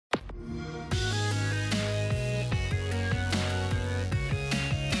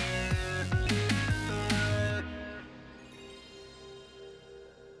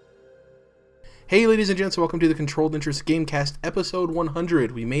Hey, ladies and gents, welcome to the Controlled Interest Gamecast, episode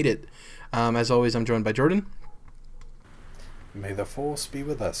 100. We made it. As always, I'm joined by Jordan. May the force be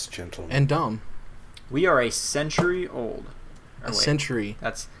with us, gentlemen. And Dom. We are a century old. Century.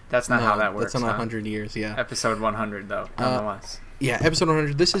 That's not how that works. That's not 100 years, yeah. Episode 100, though, nonetheless. Yeah, episode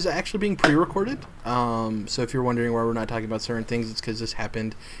 100. This is actually being pre-recorded. So if you're wondering why we're not talking about certain things, it's because this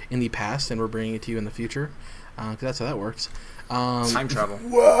happened in the past and we're bringing it to you in the future. Because that's how that works. Time travel.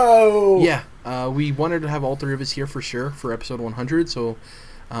 Whoa! Yeah, we wanted to have all three of us here for sure for episode 100. So,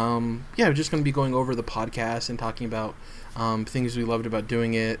 we're just going to be going over the podcast and talking about things we loved about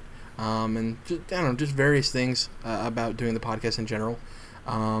doing it, and just various things about doing the podcast in general.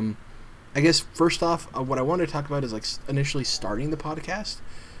 I guess first off, what I wanted to talk about is like initially starting the podcast.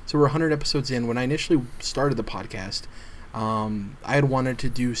 So we're 100 episodes in. When I initially started the podcast, I had wanted to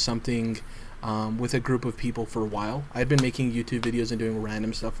do something with a group of people for a while. I'd been making YouTube videos and doing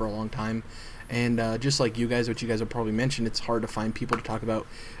random stuff for a long time, and just like you guys, what you guys have probably mentioned, it's hard to find people to talk about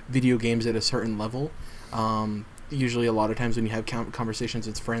video games at a certain level. Usually a lot of times when you have conversations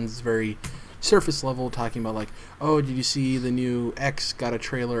with friends, it's very surface level, talking about like, oh, did you see the new X got a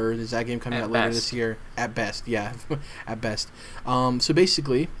trailer, is that game coming out later this year? At best, yeah. At best. So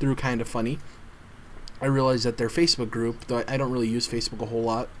basically, through Kind of Funny, I realized that their Facebook group, though I don't really use Facebook a whole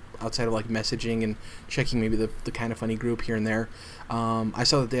lot outside of like messaging and checking maybe the Kind of Funny group here and there, I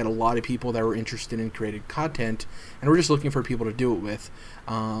saw that they had a lot of people that were interested in creating content and were just looking for people to do it with.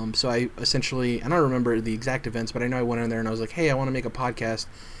 So I essentially, and I don't remember the exact events, but I know I went in there and I was like, hey, I want to make a podcast.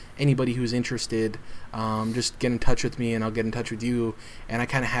 Anybody who's interested, just get in touch with me and I'll get in touch with you. And I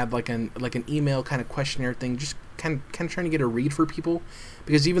kind of had like an email kind of questionnaire thing, just kind of trying to get a read for people,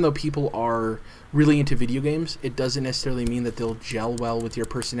 because even though people are really into video games, it doesn't necessarily mean that they'll gel well with your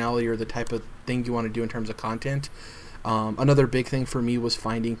personality or the type of thing you want to do in terms of content. Another big thing for me was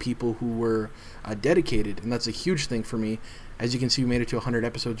finding people who were dedicated, and that's a huge thing for me. As you can see, we made it to 100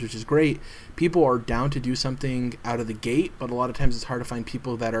 episodes, which is great. People are down to do something out of the gate, but a lot of times it's hard to find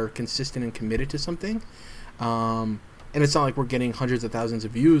people that are consistent and committed to something. And it's not like we're getting hundreds of thousands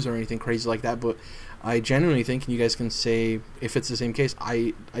of views or anything crazy like that, but I genuinely think, and you guys can say if it's the same case,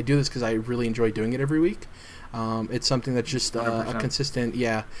 I do this because I really enjoy doing it every week. It's something that's just a consistent,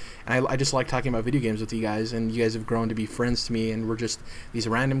 yeah. And I just like talking about video games with you guys, and you guys have grown to be friends to me, and we're just these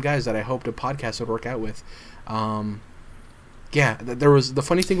random guys that I hoped a podcast would work out with. There was the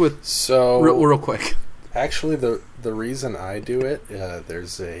funny thing with... So... Real quick. Actually, the reason I do it,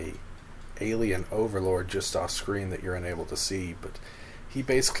 there's a alien overlord just off screen that you're unable to see, but he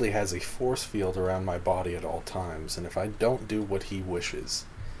basically has a force field around my body at all times, and if I don't do what he wishes,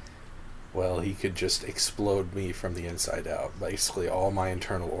 well, he could just explode me from the inside out. Basically, all my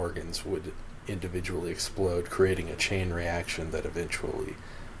internal organs would individually explode, creating a chain reaction that eventually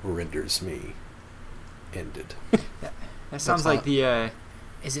renders me ended. That sounds like the,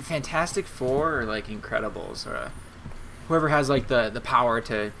 is it Fantastic Four or like Incredibles or whoever has like the power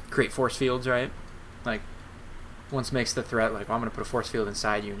to create force fields, right? Like once makes the threat like, well, I'm going to put a force field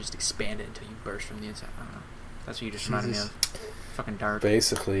inside you and just expand it until you burst from the inside. I don't know. That's what you just reminded me of. Fucking dark.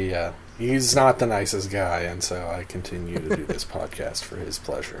 Basically, yeah. He's not the nicest guy, and so I continue to do this podcast for his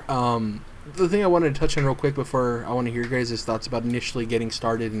pleasure. The thing I wanted to touch on real quick before I want to hear your guys' thoughts about initially getting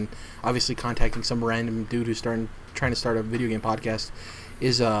started and obviously contacting some random dude who's trying to start a video game podcast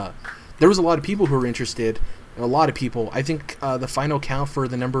is there was a lot of people who were interested. A lot of people. I think the final count for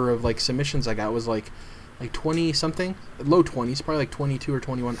the number of like submissions I got was like 20 something, low 20s, probably like 22 or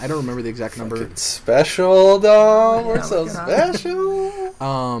 21. I don't remember the exact number. Special, dog. We're so special.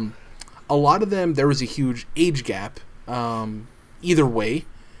 A lot of them, there was a huge age gap either way,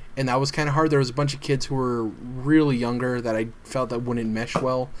 and that was kind of hard. There was a bunch of kids who were really younger that I felt that wouldn't mesh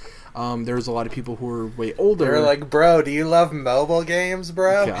well. There was a lot of people who were way older. They were like, bro, do you love mobile games,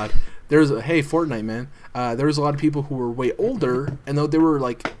 bro? God. Hey, Fortnite, man. There was a lot of people who were way older, and though they were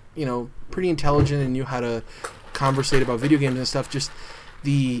like, pretty intelligent and knew how to conversate about video games and stuff, just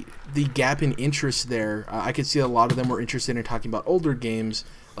the gap in interest there, I could see a lot of them were interested in talking about older games,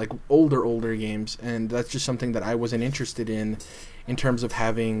 like older games, and that's just something that I wasn't interested in terms of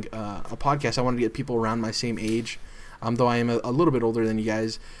having a podcast. I wanted to get people around my same age, though I am a little bit older than you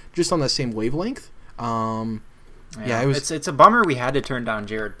guys, just on that same wavelength. It's a bummer we had to turn down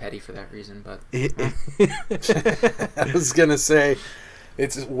Jared Petty for that reason, but I was gonna say,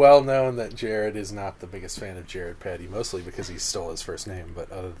 it's well known that Jared is not the biggest fan of Jared Petty, mostly because he stole his first name.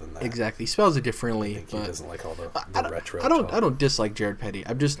 But other than that, exactly, he spells it differently. I think he doesn't like all the retro. I don't dislike Jared Petty.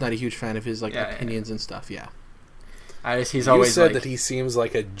 I'm just not a huge fan of his opinions and stuff. Yeah. He's you always said like, that he seems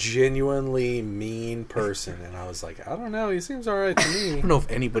like a genuinely mean person, and I was like, I don't know, he seems all right to me. I don't know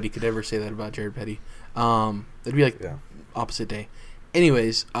if anybody could ever say that about Jared Petty. It'd be like opposite day.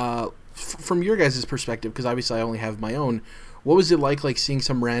 Anyways, from your guys' perspective, because obviously I only have my own, what was it like seeing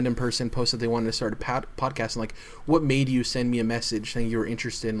some random person post that they wanted to start a podcast, and like what made you send me a message saying you were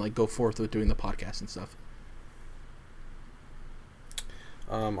interested in like go forth with doing the podcast and stuff?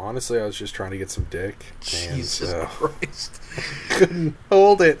 Honestly, I was just trying to get some dick. Jesus Christ. Couldn't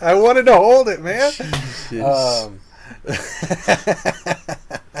hold it. I wanted to hold it, man. Jesus. God,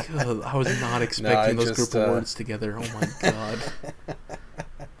 I was not expecting those group of words together. Oh my God.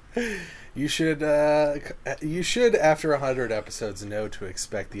 You should, after 100 episodes, know to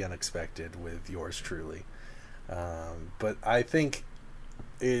expect the unexpected with yours truly. But I think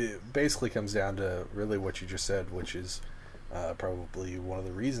it basically comes down to really what you just said, which is probably one of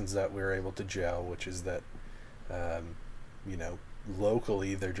the reasons that we're able to gel, which is that,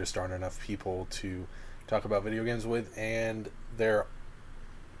 locally there just aren't enough people to talk about video games with, and there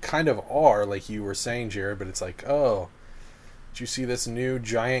kind of are, like you were saying, Jared, but it's like, oh, did you see this new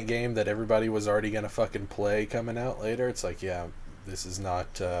giant game that everybody was already going to fucking play coming out later? It's like, yeah, this is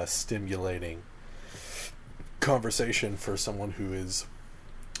not stimulating conversation for someone who is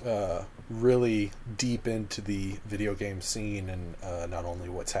really deep into the video game scene, and not only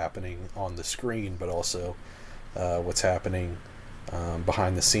what's happening on the screen, but also what's happening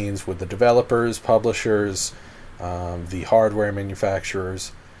behind the scenes with the developers, publishers, the hardware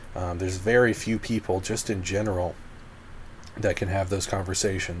manufacturers. There's very few people, just in general, that can have those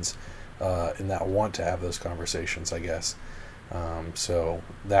conversations and that want to have those conversations, I guess. So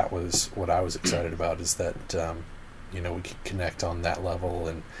that was what I was excited about, is that we could connect on that level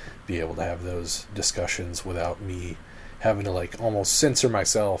and be able to have those discussions without me having to like almost censor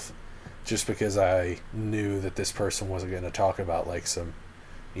myself just because I knew that this person wasn't going to talk about like some,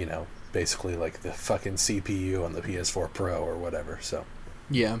 basically like the fucking CPU on the PS4 Pro or whatever. So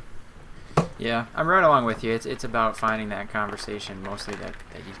yeah, I'm right along with you. It's about finding that conversation mostly that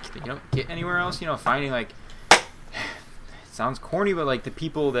you don't get anywhere else. Finding like, it sounds corny, but like the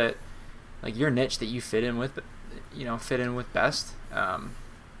people that like your niche that you fit in with best.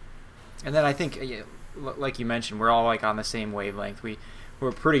 And then I think, like you mentioned, we're all like on the same wavelength.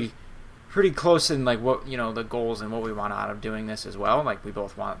 We're pretty close in like what the goals and what we want out of doing this as well. Like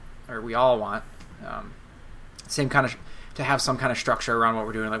we all want same kind of to have some kind of structure around what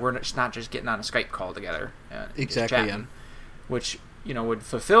we're doing. Like we're not just getting on a Skype call together. Exactly. Chatting, yeah. Which would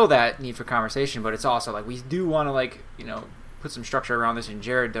fulfill that need for conversation, but it's also like we do want to like put some structure around this, and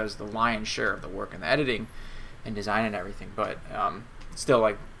Jared does the lion's share of the work and the editing and design and everything. But still,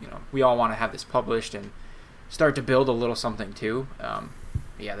 like we all want to have this published and start to build a little something too.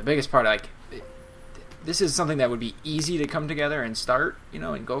 Yeah, the biggest part, like this is something that would be easy to come together and start,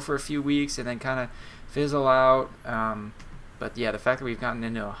 and go for a few weeks and then kind of fizzle out. But yeah, the fact that we've gotten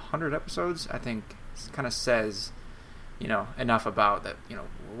into 100 episodes, I think kind of says, enough about that.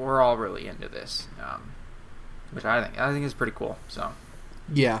 We're all really into this, which I think is pretty cool. So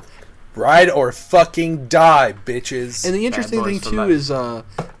yeah. Ride or fucking die, bitches. And the interesting thing too is, I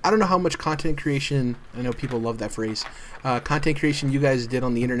don't know how much content creation. I know people love that phrase. Content creation you guys did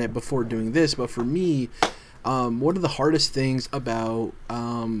on the internet before doing this, but for me, one of the hardest things about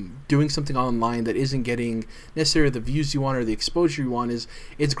doing something online that isn't getting necessarily the views you want or the exposure you want is,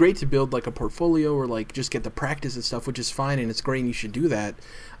 it's great to build like a portfolio or like just get the practice and stuff, which is fine and it's great and you should do that,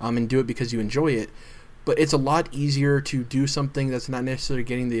 and do it because you enjoy it. But it's a lot easier to do something that's not necessarily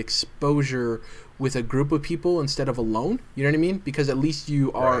getting the exposure with a group of people instead of alone. You know what I mean? Because at least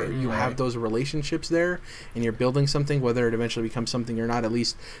you have those relationships there, and you're building something. Whether it eventually becomes something or not, at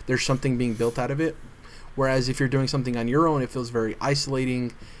least there's something being built out of it. Whereas if you're doing something on your own, it feels very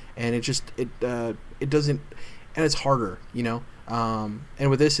isolating, and it doesn't, and it's harder. And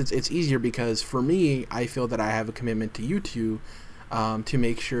with this, it's easier because for me, I feel that I have a commitment to you two, to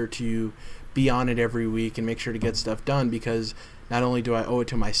make sure to be on it every week and make sure to get stuff done, because not only do I owe it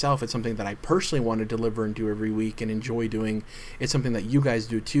to myself, it's something that I personally want to deliver and do every week and enjoy doing. It's something that you guys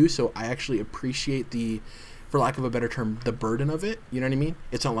do too, so I actually appreciate for lack of a better term, the burden of it. You know what I mean?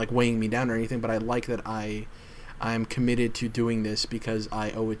 It's not like weighing me down or anything, but I like that I'm committed to doing this because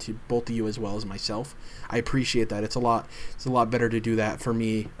I owe it to both of you as well as myself. I appreciate that. It's a lot better to do that for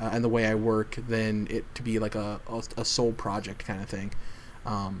me and the way I work than it to be like a sole project kind of thing.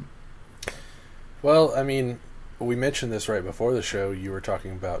 Well, I mean, we mentioned this right before the show. You were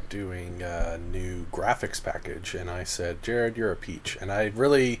talking about doing a new graphics package, and I said, Jared, you're a peach. And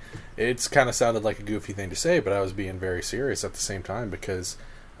it's kind of sounded like a goofy thing to say, but I was being very serious at the same time because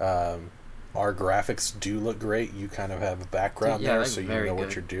our graphics do look great. You kind of have a background there, so you know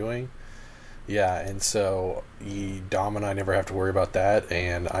what you're doing. Yeah, and so Dom and I never have to worry about that,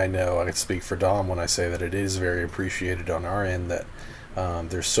 and I know I can speak for Dom when I say that it is very appreciated on our end that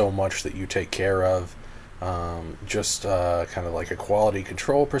there's so much that you take care of, just kind of like a quality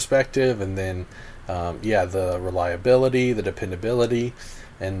control perspective, and then the reliability, the dependability,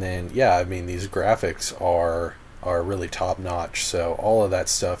 and then I mean these graphics are really top notch. So all of that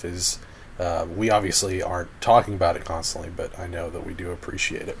stuff is we obviously aren't talking about it constantly, but I know that we do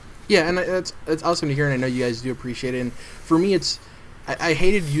appreciate it. Yeah, and it's awesome to hear, and I know you guys do appreciate it. And for me, I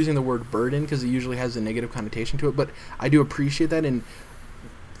hated using the word burden because it usually has a negative connotation to it, but I do appreciate that. And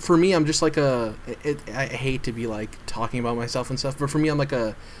for me, I'm just like I hate to be like talking about myself and stuff, but for me, I'm like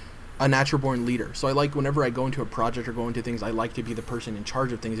a natural born leader. So I like whenever I go into a project or go into things, I like to be the person in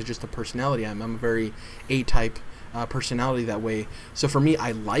charge of things. It's just a personality. I'm a very A-type personality that way. So for me,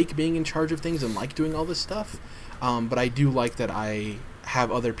 I like being in charge of things and like doing all this stuff. But I do like that I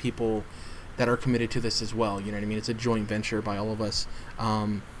have other people that are committed to this as well. You know what I mean? It's a joint venture by all of us.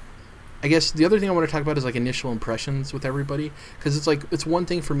 I guess the other thing I want to talk about is like initial impressions with everybody, because it's like it's one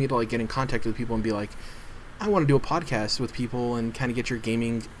thing for me to like get in contact with people and be like, I want to do a podcast with people and kind of get your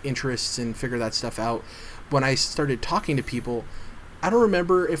gaming interests and figure that stuff out. When I started talking to people, I don't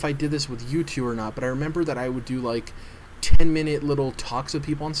remember if I did this with you two or not, but I remember that I would do like 10-minute little talks with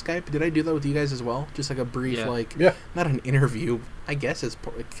people on Skype. Did I do that with you guys as well? Just like a brief, not an interview. I guess it's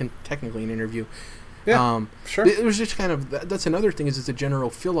technically an interview. Yeah, sure. It was just kind of, that's another thing, is it's a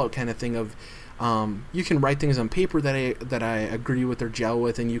general fill-out kind of thing of, you can write things on paper that I agree with or gel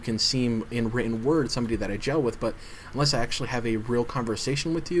with, and you can seem in written word somebody that I gel with, but unless I actually have a real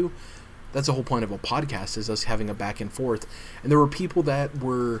conversation with you, that's the whole point of a podcast, is us having a back and forth. And there were people that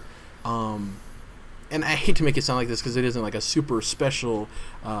were, and I hate to make it sound like this because it isn't like a super special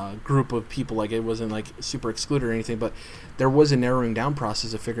group of people, like it wasn't like super excluded or anything, but there was a narrowing down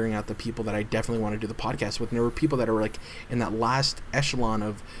process of figuring out the people that I definitely want to do the podcast with. And there were people that were like in that last echelon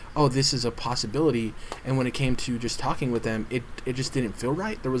of, oh, this is a possibility. And when it came to just talking with them, it just didn't feel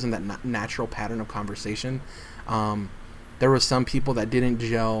right. There wasn't that natural pattern of conversation. There was some people that didn't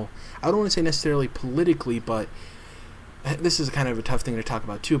gel. I don't want to say necessarily politically, but this is kind of a tough thing to talk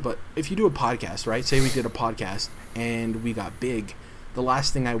about too, but if you do a podcast, right? Say we did a podcast and we got big. The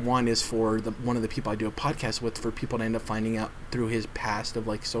last thing I want is for one of the people I do a podcast with, for people to end up finding out through his past of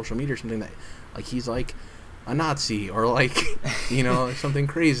like social media or something that like he's like a Nazi or like, you know, something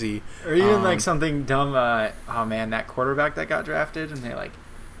crazy. Or even like something dumb. Oh man, that quarterback that got drafted, and they like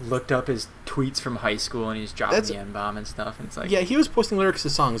looked up his tweets from high school and he's dropping the N-bomb and stuff, and it's like, yeah, he was posting lyrics to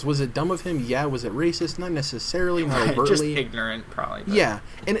songs. Was it dumb of him? Yeah. Was it racist? Not necessarily, not overtly. Just ignorant, probably. But. Yeah,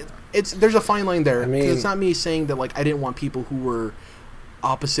 and it's there's a fine line there. I mean, it's not me saying that like I didn't want people who were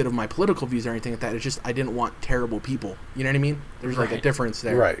opposite of my political views or anything like that. It's just I didn't want terrible people. You know what I mean? There's like a difference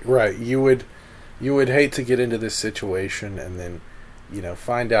there. Right. You would hate to get into this situation and then, you know,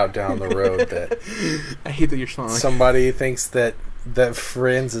 find out down the road that I hate that you're smiling. Somebody thinks that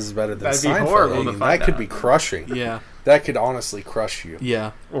Friends is better than Seinfeld. That'd be horrible to find that could be crushing. Yeah. That could honestly crush you.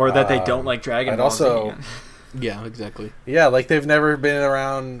 Yeah. Or that they don't like Dragon Ball also, yeah, exactly. Yeah, like they've never been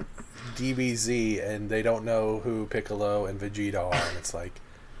around DBZ and they don't know who Piccolo and Vegeta are, and it's like,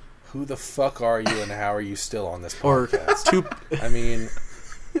 who the fuck are you and how are you still on this podcast? I mean,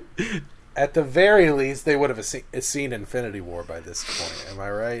 at the very least, they would have seen Infinity War by this point. Am I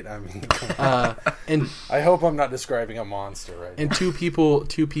right? I mean, and I hope I'm not describing a monster right now. And two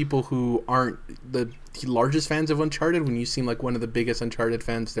people who aren't the largest fans of Uncharted, when you seem like one of the biggest Uncharted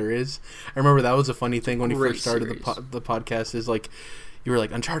fans there is. I remember that was a funny thing when you first started the podcast. Is like you were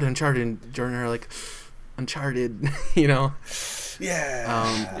like Uncharted, and Jordan and I were like Uncharted, you know?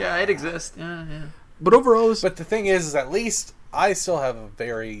 Yeah. Yeah, it exists. Yeah. But overall, but the thing is at least I still have a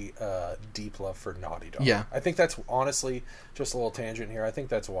very deep love for Naughty Dog. Yeah. I think that's honestly, just a little tangent here, I think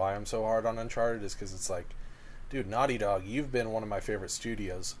that's why I'm so hard on Uncharted, is because it's like, dude, Naughty Dog, you've been one of my favorite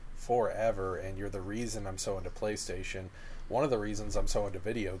studios forever, and you're the reason I'm so into PlayStation, one of the reasons I'm so into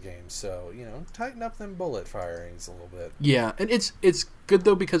video games, so, you know, tighten up them bullet firings a little bit. Yeah, and it's good,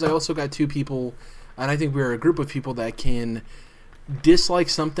 though, because I also got two people, and I think we're a group of people that can dislike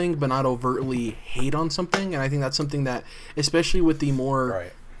something but not overtly hate on something, and I think that's something that, especially with the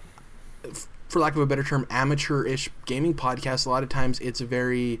more, for lack of a better term, amateur-ish gaming podcasts, a lot of times it's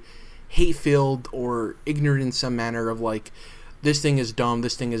very hate-filled or ignorant in some manner of like, this thing is dumb,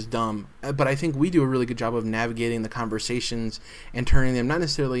 this thing is dumb. But I think we do a really good job of navigating the conversations and turning them not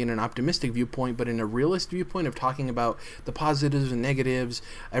necessarily in an optimistic viewpoint, but in a realist viewpoint of talking about the positives and negatives,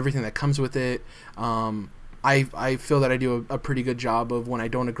 everything that comes with it. I feel that I do a pretty good job of when I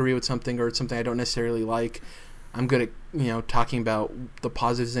don't agree with something or it's something I don't necessarily like. I'm good at talking about the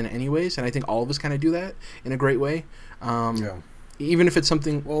positives in it anyways, and I think all of us kind of do that in a great way. Even if it's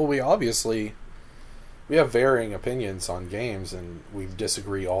something. Well, we have varying opinions on games, and we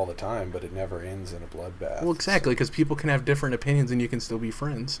disagree all the time, but it never ends in a bloodbath. Well, exactly, because people can have different opinions, and you can still be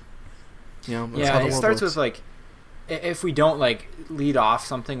friends. That's how the it world starts works. with like, if we don't like lead off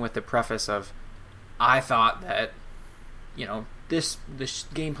something with the preface of, I thought that, this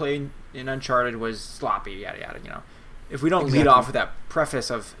gameplay in Uncharted was sloppy, yada yada. If we don't lead off with that preface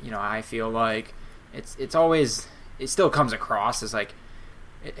of, I feel like it's always, it still comes across as like,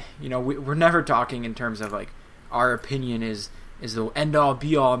 we're never talking in terms of like our opinion is the end all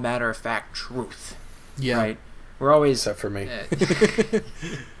be all matter of fact truth. Yeah. Right. We're always, except for me.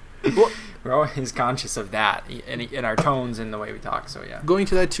 We're always conscious of that in our tones and the way we talk. So yeah. Going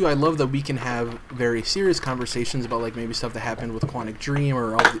to that too, I love that we can have very serious conversations about like maybe stuff that happened with Quantic Dream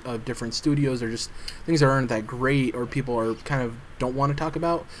or all different studios, or just things that aren't that great or people are kind of don't want to talk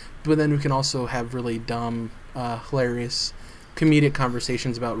about. But then we can also have really dumb, hilarious, comedic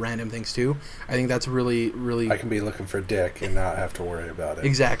conversations about random things too. I think that's really I can be looking for dick and not have to worry about it.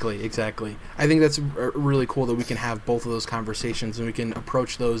 Exactly. I think that's really cool that we can have both of those conversations and we can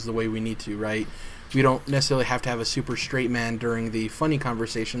approach those the way we need to, right? We don't necessarily have to have a super straight man during the funny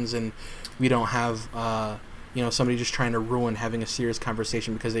conversations, and we don't have somebody just trying to ruin having a serious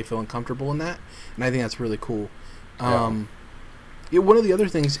conversation because they feel uncomfortable in that. And I think that's really cool. One of the other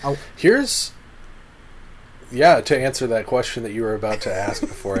things to answer that question that you were about to ask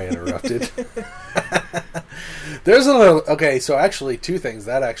before I interrupted. There's so actually two things.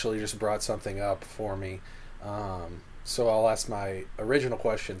 That actually just brought something up for me. So I'll ask my original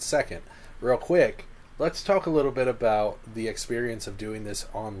question second. Real quick, let's talk a little bit about the experience of doing this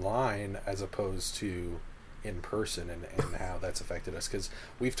online as opposed to in person and how that's affected us. Because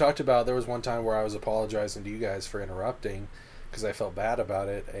we've talked about, there was one time where I was apologizing to you guys for interrupting because I felt bad about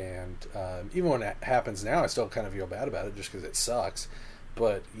it, and even when it happens now, I still kind of feel bad about it just because it sucks.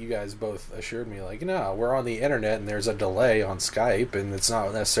 But you guys both assured me, like, no, we're on the internet and there's a delay on Skype, and it's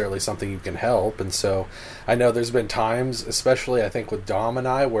not necessarily something you can help. And so I know there's been times, especially I think with Dom and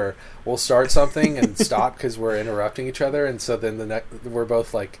I, where we'll start something and stop because we're interrupting each other, and so then we're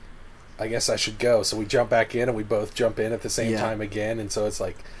both like, I guess I should go. So we jump back in and we both jump in at the same time again, and so it's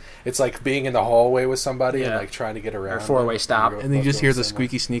like being in the hallway with somebody and like trying to get around. Or four-way stop. And then you just hear the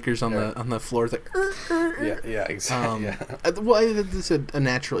squeaky sneakers on the floor. It's like, yeah, exactly. Well, it's a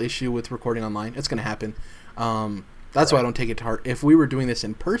natural issue with recording online. It's going to happen. That's why I don't take it to heart. If we were doing this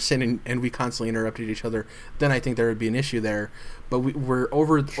in person and we constantly interrupted each other, then I think there would be an issue there. But we're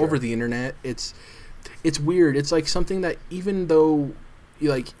over the internet. It's weird. It's like something that even though,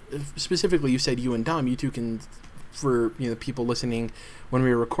 like specifically you said you and Dom, you two can, for people listening, when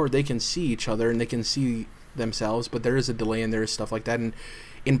we record, they can see each other and they can see themselves, but there is a delay and there is stuff like that. And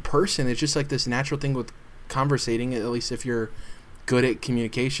in person, it's just like this natural thing with conversating, at least if you're good at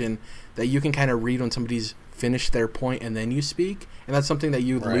communication, that you can kind of read when somebody's finished their point and then you speak. And that's something that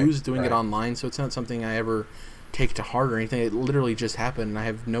you lose doing it online. So it's not something I ever take to heart or anything. It literally just happened, and I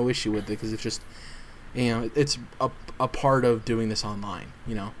have no issue with it because it's just, it's a part of doing this online,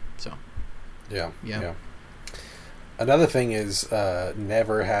 so. Yeah. Another thing is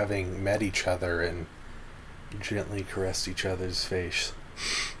never having met each other and gently caressed each other's face,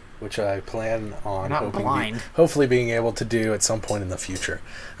 which I plan on hopefully being able to do at some point in the future.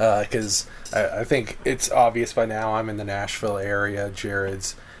 Because I think it's obvious by now I'm in the Nashville area,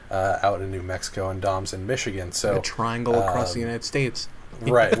 Jared's out in New Mexico, and Dom's in Michigan. So a triangle across the United States.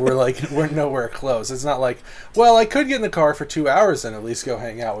 Right, we're nowhere close. It's not like, well, I could get in the car for 2 hours and at least go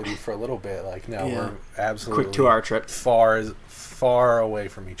hang out with you for a little bit. Like, no, we're absolutely quick 2-hour trip, far away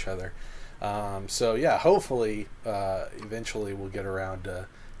from each other. So yeah, hopefully, eventually we'll get around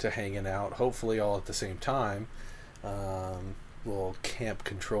to hanging out. Hopefully, all at the same time. Little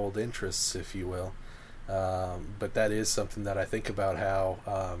camp-controlled interests, if you will. But that is something that I think about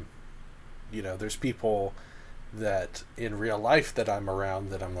how, there's people that in real life that I'm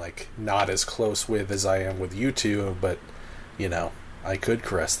around that I'm like not as close with as I am with you two, but I could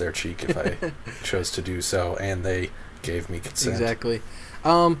caress their cheek if I chose to do so, and they gave me consent. Exactly.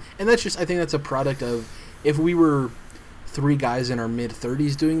 And that's just, I think that's a product of, if we were 3 guys in our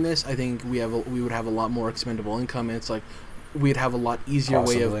mid-30s doing this, I think we would have a lot more expendable income, and it's like we'd have a lot easier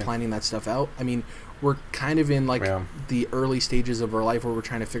way of planning that stuff out. I mean, we're kind of in like Yeah. the early stages of our life where we're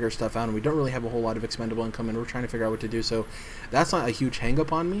trying to figure stuff out, and we don't really have a whole lot of expendable income, and we're trying to figure out what to do. So that's not a huge hang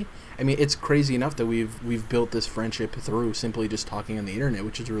up on me. I mean, it's crazy enough that we've built this friendship through simply just talking on the internet,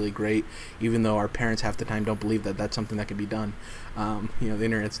 which is really great, even though our parents half the time don't believe that that's something that can be done. The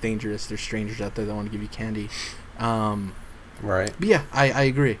internet's dangerous. There's strangers out there that want to give you candy. Right. But yeah, I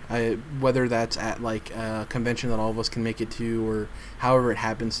agree. Whether that's at like a convention that all of us can make it to, or however it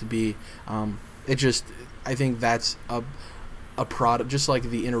happens to be, I think that's a product. Just like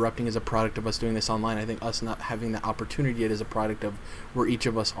the interrupting is a product of us doing this online, I think us not having the opportunity yet is a product of where each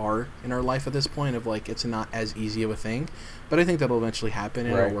of us are in our life at this point. Of like, it's not as easy of a thing, but I think that'll eventually happen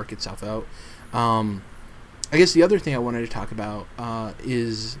and it'll work itself out. I guess the other thing I wanted to talk about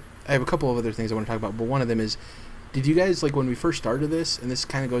is I have a couple of other things I want to talk about, but one of them is, did you guys, like when we first started this, and this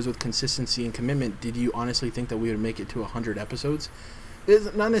kind of goes with consistency and commitment, did you honestly think that we would make it to 100 episodes?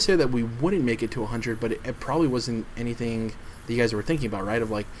 It's not necessarily that we wouldn't make it to 100, but it probably wasn't anything that you guys were thinking about, right?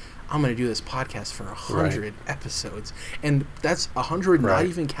 Of like, I'm going to do this podcast for 100 episodes. And that's 100, not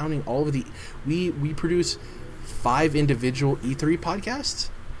even counting all of the... We produce 5 individual E3 podcasts,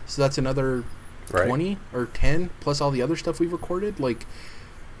 so that's another 20 or 10, plus all the other stuff we've recorded. Like,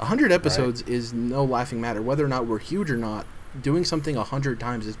 100 episodes is no laughing matter. Whether or not we're huge or not, doing something 100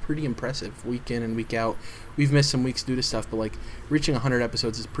 times is pretty impressive, week in and week out. We've missed some weeks due to stuff, but like reaching 100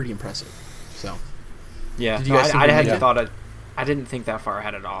 episodes is pretty impressive. So yeah, did you guys I didn't think that far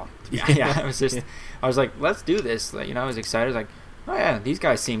ahead at all. I was like, let's do this. Like, I was excited. I was like, oh yeah, these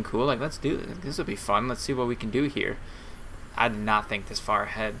guys seem cool. Like, let's do this. This will be fun. Let's see what we can do here. I did not think this far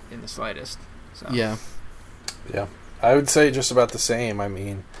ahead in the slightest. So yeah, I would say just about the same. I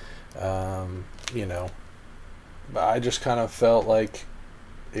mean, I just kind of felt like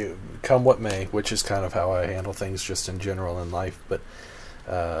come what may, which is kind of how I handle things just in general in life. But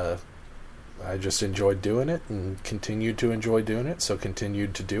I just enjoyed doing it and continued to enjoy doing it, so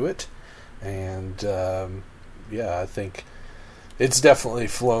continued to do it. And I think it's definitely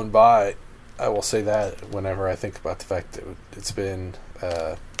flown by. I will say that whenever I think about the fact that it's been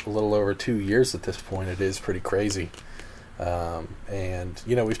a little over 2 years at this point, it is pretty crazy. And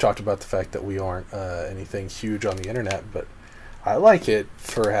we've talked about the fact that we aren't anything huge on the internet, but I like it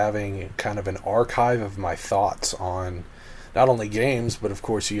for having kind of an archive of my thoughts on not only games, but of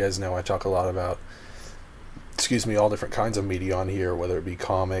course you guys know I talk a lot about all different kinds of media on here, whether it be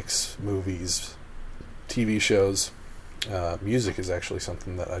comics, movies, TV shows. Music is actually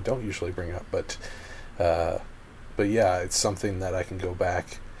something that I don't usually bring up, but yeah, it's something that I can go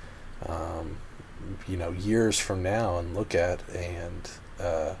back years from now and look at and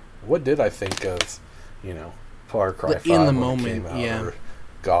what did I think of Far Cry 5 in the when moment, it came out, yeah, or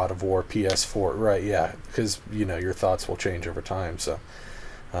God of War PS4, right? Yeah, because your thoughts will change over time, so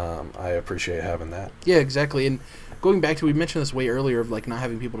I appreciate having that. Yeah, exactly. And going back to, we mentioned this way earlier of like not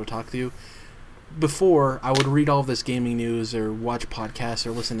having people to talk to. Before, I would read all of this gaming news or watch podcasts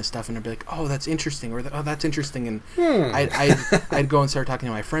or listen to stuff, and I'd be like, "Oh, that's interesting," or "Oh, that's interesting," and I'd go and start talking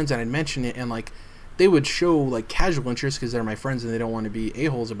to my friends, and I'd mention it, and like they would show like casual interest because they're my friends and they don't want to be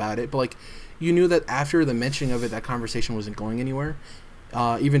a-holes about it. But like, you knew that after the mentioning of it, that conversation wasn't going anywhere.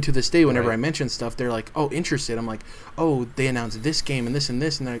 Even to this day, whenever I mention stuff, they're like, "Oh, interested." I'm like, "Oh, they announced this game and this," and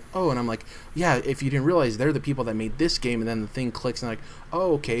they're like, "Oh," and I'm like, "Yeah, if you didn't realize, they're the people that made this game," and then the thing clicks, and they're like,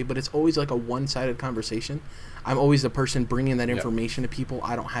 "Oh, okay," but it's always like a one-sided conversation. I'm always the person bringing that information to people.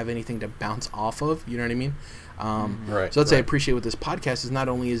 I don't have anything to bounce off of, you know what I mean? So that's what I appreciate with this podcast, is not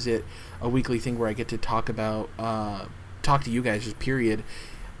only is it a weekly thing where I get to talk to you guys, just period,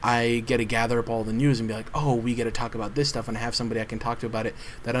 I get to gather up all the news and be like, oh, we get to talk about this stuff, and I have somebody I can talk to about it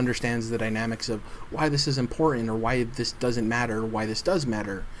that understands the dynamics of why this is important or why this doesn't matter or why this does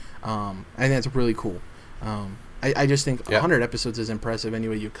matter. I think that's really cool. I just think 100 episodes is impressive any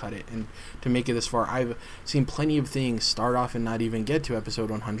way you cut it. And to make it this far, I've seen plenty of things start off and not even get to episode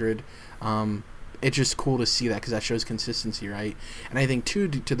 100. It's just cool to see that because that shows consistency, right? And I think, too,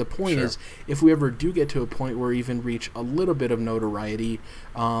 to the point is, if we ever do get to a point where we even reach a little bit of notoriety,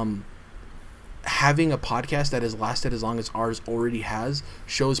 having a podcast that has lasted as long as ours already has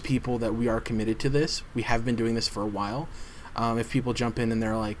shows people that we are committed to this. We have been doing this for a while. If people jump in and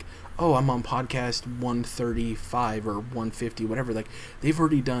they're like, oh, I'm on podcast 135 or 150, whatever, like, they've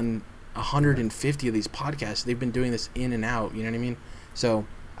already done 150 of these podcasts. They've been doing this in and out, you know what I mean? So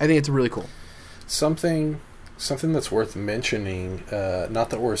I think it's really cool. Something that's worth mentioning, not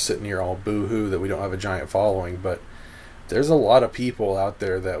that we're sitting here all boo-hoo that we don't have a giant following, but there's a lot of people out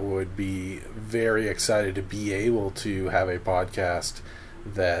there that would be very excited to be able to have a podcast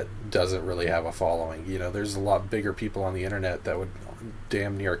that doesn't really have a following. There's a lot bigger people on the internet that would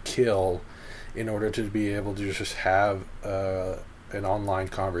damn near kill in order to be able to just have an online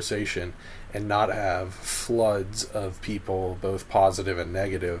conversation and not have floods of people, both positive and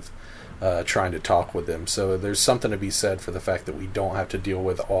negative, trying to talk with them. So there's something to be said for the fact that we don't have to deal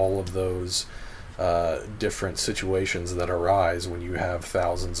with all of those different situations that arise when you have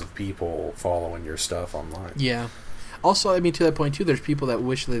thousands of people following your stuff online. Yeah. Also, I mean, to that point, too, there's people that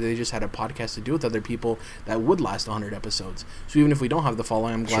wish that they just had a podcast to do with other people that would last 100 episodes. So even if we don't have the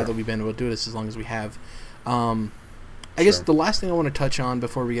following, I'm glad that we've been able to do this as long as we have. I guess the last thing I want to touch on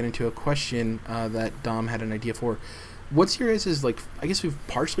before we get into a question that Dom had an idea for, what's your guys' like, I guess we've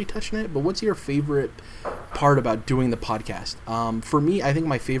partially touched on it, but what's your favorite part about doing the podcast? For me, I think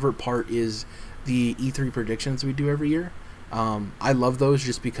my favorite part is the E3 predictions we do every year. I love those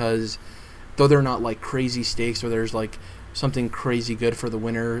just because though they're not like crazy stakes or there's like something crazy good for the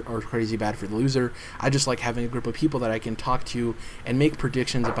winner or crazy bad for the loser, I just like having a group of people that I can talk to and make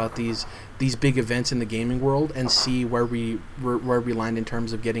predictions about these big events in the gaming world and see where we land in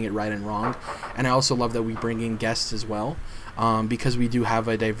terms of getting it right and wrong. And I also love that we bring in guests as well, because we do have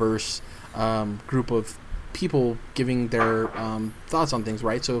a diverse group of people giving their thoughts on things,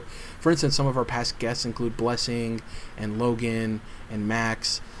 right? So for instance, some of our past guests include Blessing and Logan and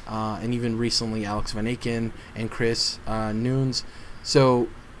Max, and even recently Alex Van Aken and Chris Nunes. So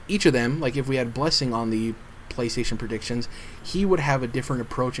each of them, like if we had Blessing on the PlayStation predictions, he would have a different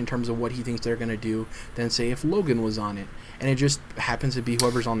approach in terms of what he thinks they're going to do than say if Logan was on it. And it just happens to be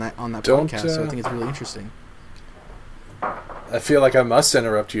whoever's on that podcast. So I think it's really interesting. I feel like I must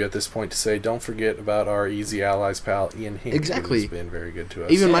interrupt you at this point to say, don't forget about our Easy Allies pal Ian Hink. Exactly, who's been very good to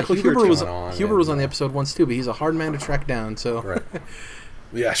us. Even Michael Huber was on the episode once too, but he's a hard man to track down. So right.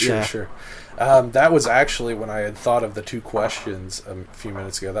 Yeah, sure. That was actually when I had thought of the two questions a few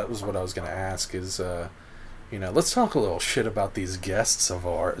minutes ago. That was what I was going to ask. Is let's talk a little shit about these guests of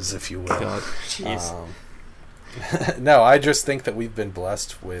ours, if you will. God, jeez. No, I just think that we've been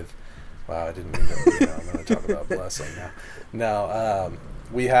blessed with. Wow, I didn't mean to. I'm going to talk about blessing now. No,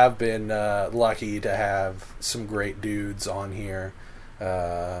 we have been lucky to have some great dudes on here.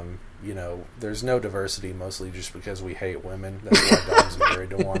 There's no diversity, mostly just because we hate women. That's why Dom's married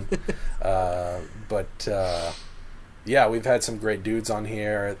to one. Yeah, we've had some great dudes on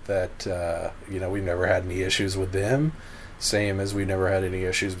here that, we've never had any issues with them. Same as we never had any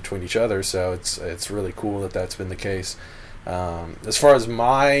issues between each other. So it's really cool that that's been the case. As far as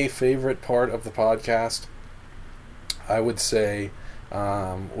my favorite part of the podcast, I would say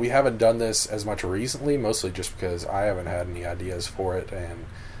we haven't done this as much recently, mostly just because I haven't had any ideas for it, and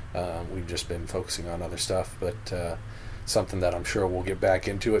we've just been focusing on other stuff. But something that I'm sure we'll get back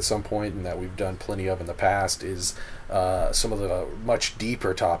into at some point, and that we've done plenty of in the past, is some of the much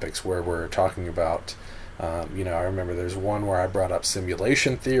deeper topics where we're talking about, I remember there's one where I brought up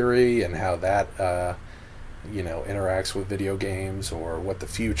simulation theory and how that interacts with video games, or what the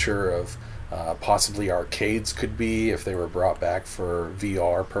future of possibly arcades could be if they were brought back for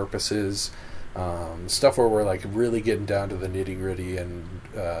VR purposes. Stuff where we're like really getting down to the nitty gritty and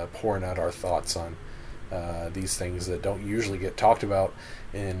pouring out our thoughts on these things that don't usually get talked about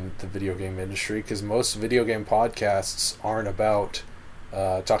in the video game industry, because most video game podcasts aren't about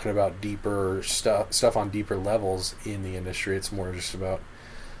talking about deeper stuff on deeper levels in the industry. It's more just about,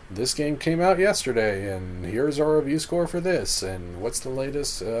 this game came out yesterday, and here's our review score for this, and what's the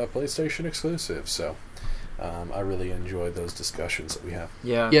latest PlayStation exclusive. So I really enjoy those discussions that we have.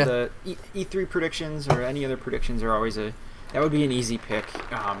 Yeah. The E3 predictions or any other predictions are always that would be an easy pick,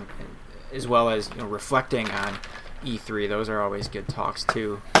 as well as reflecting on E3. Those are always good talks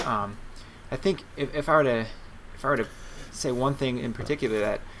too. I think if I were to say one thing in particular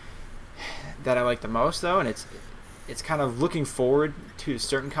that I like the most, though, and it's kind of looking forward to a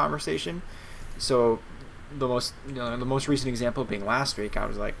certain conversation. So the most recent example being last week, I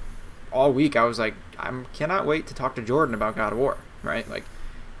was like, all week I was like, I cannot wait to talk to Jordan about God of War, right? Like,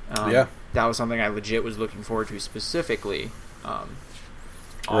 that was something I legit was looking forward to specifically, all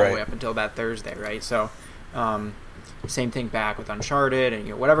the way up until that Thursday, right? So, same thing back with Uncharted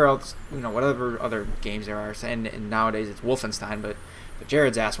and whatever else, whatever other games there are. And nowadays it's Wolfenstein, but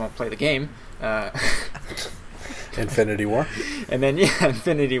Jared's ass won't play the game. Infinity War. And then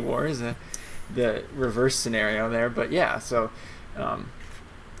Infinity War is the reverse scenario there. But yeah, so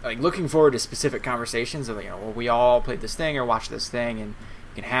like looking forward to specific conversations of we all played this thing or watched this thing, and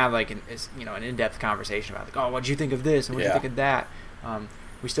you can have like an in-depth conversation about what did you think of this and what did you think of that.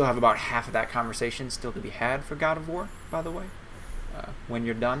 We still have about half of that conversation still to be had for God of War, by the way, when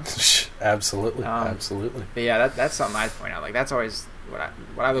you're done. Absolutely. But yeah, that's something I'd point out. Like, that's always what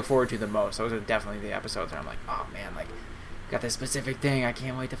I look forward to the most. Those are definitely the episodes where I'm like, oh man, like got this specific thing I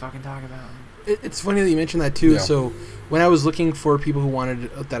can't wait to fucking talk about. It's funny that you mentioned that too. Yeah. So when I was looking for people who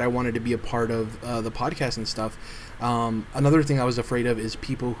I wanted to be a part of the podcast and stuff, another thing I was afraid of is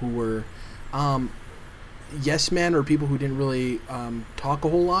people who were yes men or people who didn't really talk a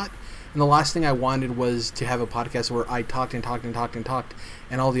whole lot. And the last thing I wanted was to have a podcast where I talked and talked and talked and talked,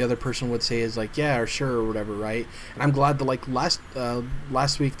 and all the other person would say is like, yeah, or sure, or whatever, right? And I'm glad that like last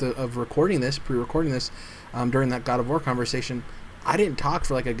week of pre-recording this, during that God of War conversation, I didn't talk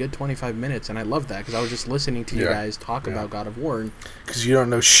for like a good 25 minutes, and I loved that because I was just listening to you guys talk about God of War. Because you don't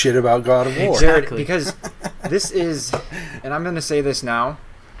know shit about God of War. Exactly. Because this is, and I'm going to say this now,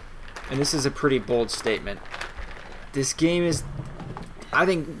 and this is a pretty bold statement. This game is, I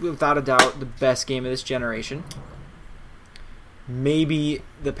think, without a doubt, the best game of this generation. Maybe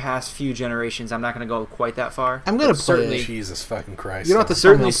the past few generations. I'm not going to go quite that far. I'm going to certainly. Jesus fucking Christ! You don't have to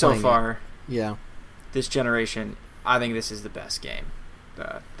certainly so far. Yeah. This generation, I think this is the best game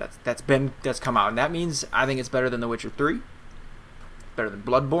that's come out, and that means I think it's better than The Witcher 3, better than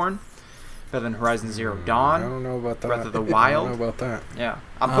Bloodborne, better than Horizon Zero Dawn. I don't know about that. Breath of the Wild. I don't know about that. Yeah,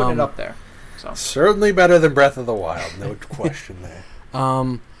 I'm putting it up there. So certainly better than Breath of the Wild, no question there.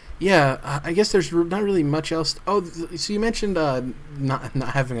 Yeah, I guess there's not really much else. Oh, so you mentioned not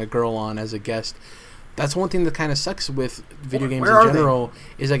having a girl on as a guest. That's one thing that kind of sucks with video games in general.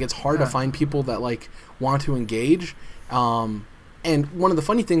 Is like it's hard to find people that like want to engage. And one of the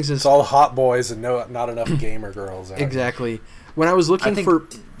funny things is it's all hot boys and not enough gamer girls. Exactly. When I was looking for,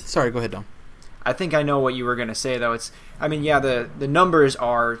 sorry, go ahead, Dom. I think I know what you were going to say though. The numbers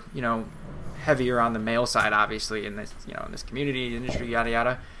are heavier on the male side, obviously, in this in this community industry, yada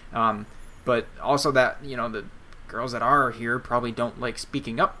yada. But also that the girls that are here probably don't like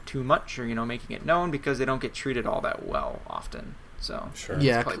speaking up too much or making it known because they don't get treated all that well often. So sure.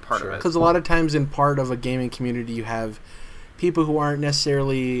 Yeah, probably part of it. Because a lot of times in part of a gaming community, you have people who aren't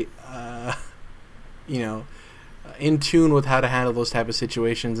necessarily in tune with how to handle those type of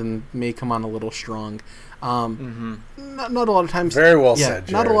situations and may come on a little strong. Not a lot of times. Very well said,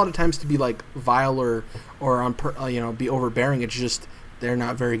 Jared. Not a lot of times to be like vile or be overbearing. It's just they're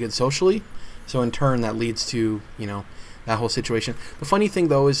not very good socially. So in turn, that leads to that whole situation. The funny thing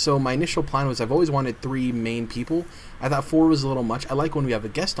though is, so my initial plan was I've always wanted 3 main people. I thought 4 was a little much. I like when we have a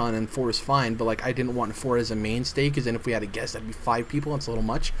guest on, and 4 is fine. But like I didn't want 4 as a mainstay because then if we had a guest, that'd be 5 people. And it's a little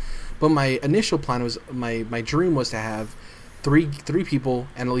much. But my initial plan was my dream was to have three people,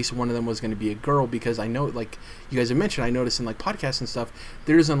 and at least one of them was going to be a girl, because I know, like you guys have mentioned, I noticed in like podcasts and stuff,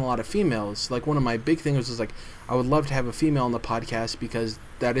 there isn't a lot of females. Like one of my big things was like I would love to have a female on the podcast because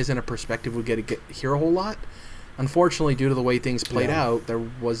that isn't a perspective we get to hear a whole lot. Unfortunately, due to the way things played out, there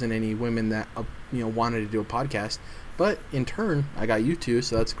wasn't any women that wanted to do a podcast. But in turn, I got you two,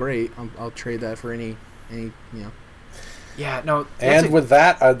 so that's great. I'll trade that for any. Yeah, no. And with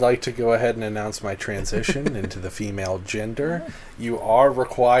that, I'd like to go ahead and announce my transition into the female gender. You are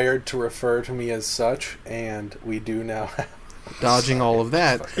required to refer to me as such, and we do now have... Dodging all of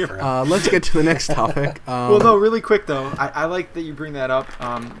that. Let's get to the next topic. Well, no, really quick, though. I like that you bring that up,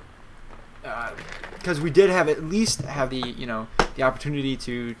 because we did have the opportunity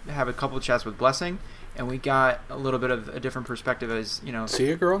to have a couple of chats with Blessing, and we got a little bit of a different perspective as,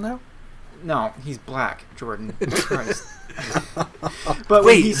 See a girl now? No, he's black, Jordan. Christ. But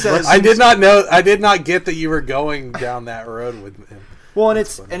wait, he says I did not get that you were going down that road with him. Well, and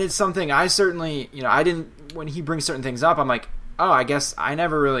it's something I certainly, I didn't, when he brings certain things up, I'm like, oh, I guess I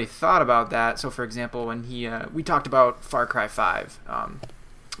never really thought about that. So for example, when we talked about Far Cry 5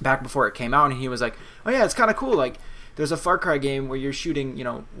 back before it came out, and he was like, oh yeah, it's kind of cool, like there's a Far Cry game where you're shooting,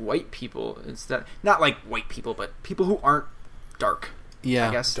 white people instead, not like white people, but people who aren't dark. Yeah,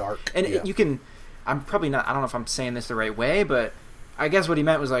 I guess dark. And you can. I'm probably not. I don't know if I'm saying this the right way, but I guess what he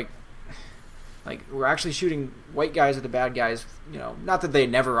meant was like we're actually shooting white guys at the bad guys. Not that they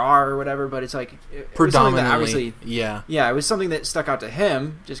never are or whatever, but it's like predominantly. Yeah, it was something that stuck out to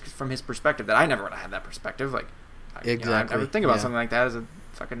him just from his perspective that I never would have had that perspective. Like, exactly. I never think about something like that as a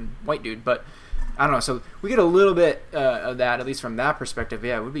fucking white dude, but. I don't know. So we get a little bit of that, at least from that perspective.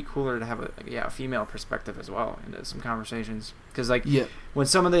 Yeah, it would be cooler to have a female perspective as well into some conversations. Because when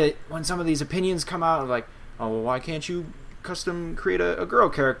some of these opinions come out, like, oh, well, why can't you custom create a girl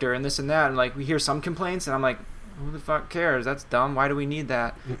character and this and that, and like we hear some complaints, and I'm like, who the fuck cares? That's dumb. Why do we need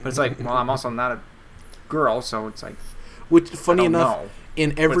that? But it's like, well, I'm also not a girl, so it's like, which funny enough,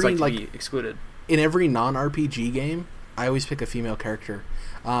 in every like to be excluded in every non-RPG game, I always pick a female character.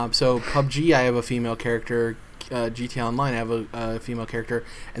 So PUBG, I have a female character. GTA Online, I have a female character.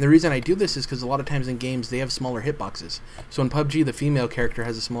 And the reason I do this is because a lot of times in games, they have smaller hitboxes. So in PUBG, the female character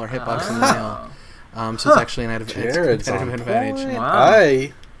has a smaller hitbox than the So it's actually an Jared's competitive on advantage. point. Wow.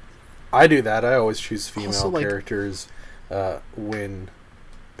 I do that. I always choose female Also, like- characters when.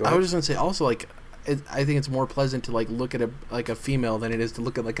 Go I ahead. was just gonna say also like. I think it's more pleasant to like look at a female than it is to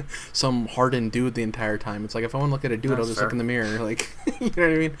look at like some hardened dude the entire time. It's like if I want to look at a dude, I'll That's just fair. look in the mirror. Like, you know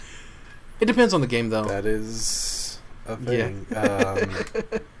what I mean? It depends on the game, though. That is a Yeah.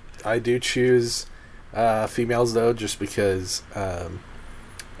 thing. I do choose females though, just because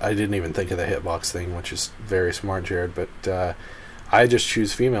I didn't even think of the hitbox thing, which is very smart, Jared. But I just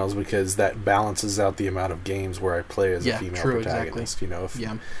choose females because that balances out the amount of games where I play as a female protagonist. Exactly. You know,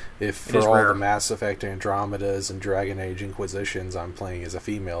 if It is for all rare. the Mass Effect Andromedas and Dragon Age Inquisitions I'm playing as a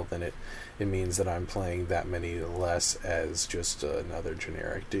female, then it means that I'm playing that many less as just another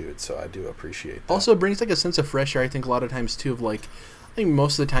generic dude. So I do appreciate that. Also, it brings like a sense of fresh air. I think a lot of times too of like, I think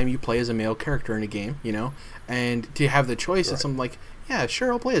most of the time you play as a male character in a game, you know, and to have the choice, Right. it's something like, yeah,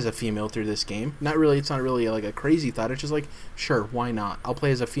 sure, I'll play as a female through this game. It's not really like a crazy thought. It's just like, sure, why not? I'll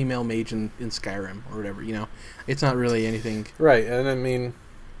play as a female mage in Skyrim or whatever, you know. It's not really anything. Right, and I mean,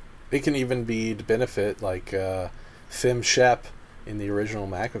 it can even be to benefit, like, Fim Shep in the original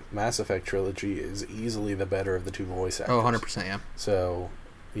Mass Effect trilogy is easily the better of the two voice actors. Oh, 100%, yeah. So,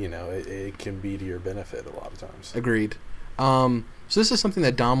 you know, it can be to your benefit a lot of times. Agreed. So this is something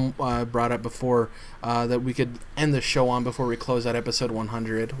that Dom brought up before that we could end the show on before we close out episode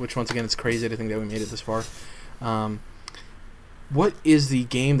 100, which once again, it's crazy to think that we made it this far. What is the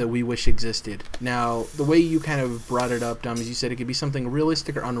game that we wish existed? Now, the way you kind of brought it up, Dom, is you said it could be something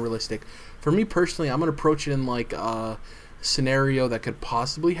realistic or unrealistic. For me personally, I'm going to approach it in like a scenario that could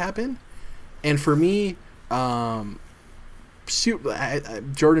possibly happen. And for me, Jordan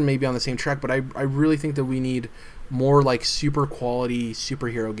may be on the same track, but I really think that we need more like super quality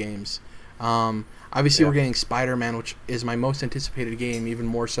superhero games. Obviously, we're getting Spider-Man, which is my most anticipated game, even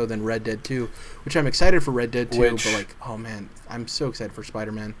more so than Red Dead 2, which I'm excited for Red Dead 2, but like, oh man, I'm so excited for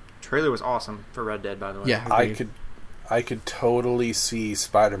Spider-Man. Trailer was awesome for Red Dead, by the way. Yeah, I could totally see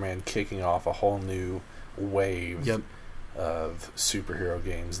Spider-Man kicking off a whole new wave of superhero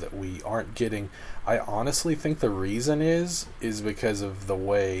games that we aren't getting. I honestly think the reason is because of the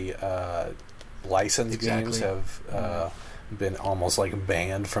way licensed games have been almost like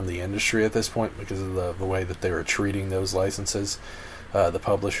banned from the industry at this point because of the way that they were treating those licenses, the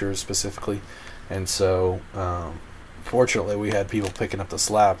publishers specifically. And so, fortunately, we had people picking up the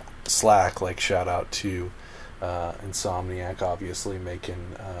slack, like shout out to Insomniac, obviously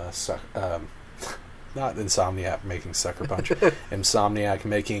making not Insomniac making Sucker Punch, Insomniac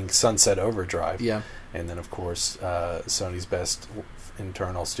making Sunset Overdrive. Yeah. And then, of course, Sony's best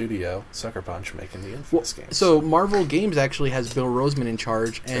internal studio, Sucker Punch, making the Infamous games. So Marvel Games actually has Bill Roseman in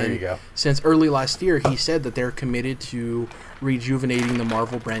charge, and there you go. Since early last year, he said that they're committed to rejuvenating the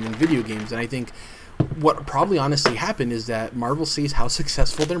Marvel brand in video games. And I think what probably honestly happened is that Marvel sees how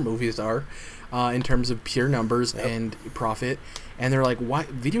successful their movies are in terms of pure numbers and profit, and they're like, "Why?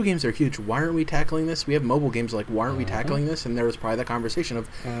 Video games are huge. Why aren't we tackling this? We have mobile games. Like, why aren't we tackling this?" And there was probably the conversation of,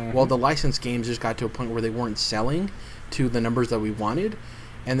 well, the licensed games just got to a point where they weren't selling to the numbers that we wanted.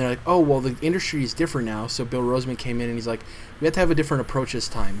 And they're like, oh, well, the industry is different now. So Bill Roseman came in and he's like, we have to have a different approach this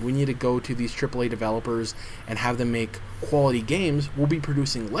time. We need to go to these AAA developers and have them make quality games. We'll be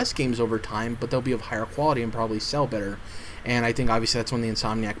producing less games over time, but they'll be of higher quality and probably sell better. And I think obviously that's when the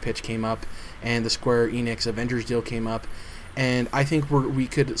Insomniac pitch came up and the Square Enix Avengers deal came up. And I think we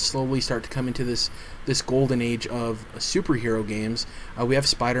could slowly start to come into this golden age of superhero games. We have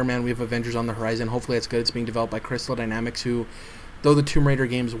Spider-Man, we have Avengers on the horizon. Hopefully that's good. It's being developed by Crystal Dynamics, who, though the Tomb Raider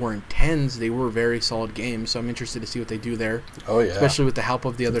games weren't 10s, they were very solid games. So I'm interested to see what they do there. Oh yeah, especially with the help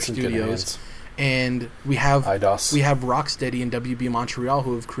of the other studios. And we have Rocksteady and WB Montreal,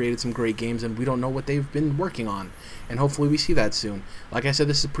 who have created some great games, and we don't know what they've been working on. And hopefully we see that soon. Like I said,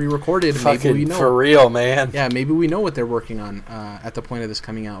 this is pre-recorded. Fucking maybe we know for real, man. Yeah, maybe we know what they're working on at the point of this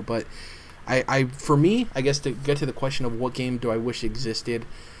coming out. But for me, I guess to get to the question of what game do I wish existed,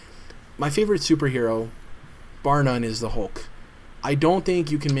 my favorite superhero, bar none, is the Hulk. I don't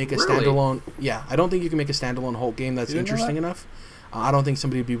think you can make a standalone. Yeah, I don't think you can make a standalone Hulk game that's interesting enough. I don't think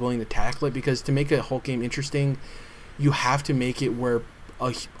somebody would be willing to tackle it, because to make a Hulk game interesting, you have to make it where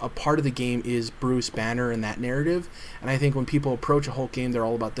a part of the game is Bruce Banner and that narrative. And I think when people approach a Hulk game, they're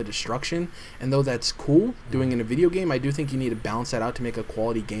all about the destruction. And though that's cool doing in a video game, I do think you need to balance that out to make a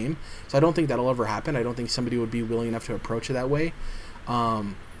quality game. So I don't think that'll ever happen. I don't think somebody would be willing enough to approach it that way.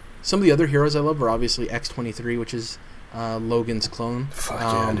 Some of the other heroes I love are obviously X-23, which is Logan's clone. Fuck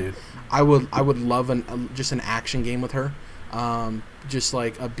yeah, dude. I would love just an action game with her. Just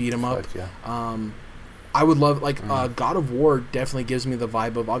like a beat 'em up. Fuck yeah. I would love, like, God of War definitely gives me the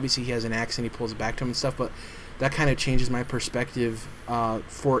vibe of, obviously he has an axe and he pulls it back to him and stuff, but that kind of changes my perspective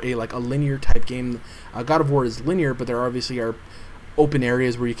for a linear type game. God of War is linear, but there obviously are open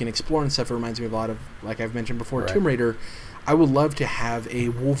areas where you can explore and stuff. It reminds me of a lot of, like I've mentioned before, Tomb Raider. I would love to have a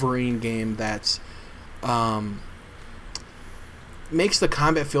Wolverine game that's makes the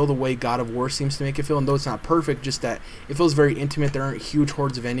combat feel the way God of War seems to make it feel, and though it's not perfect, just that it feels very intimate. There aren't huge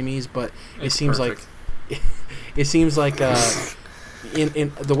hordes of enemies, but it seems perfect. It seems like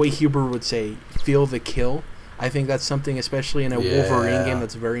in the way Huber would say, feel the kill. I think that's something, especially in a Wolverine game,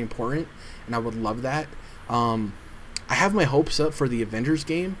 that's very important, and I would love that. I have my hopes up for the Avengers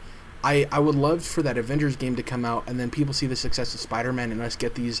game. I would love for that Avengers game to come out, and then people see the success of Spider-Man, and us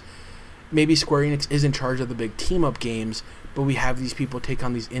get these. Maybe Square Enix is in charge of the big team-up games, but we have these people take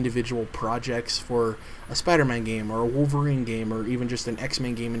on these individual projects for a Spider-Man game or a Wolverine game or even just an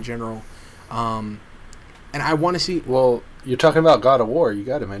X-Men game in general. And I want to see... Well, you're talking about God of War. You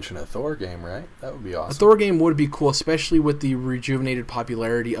got to mention a Thor game, right? That would be awesome. A Thor game would be cool, especially with the rejuvenated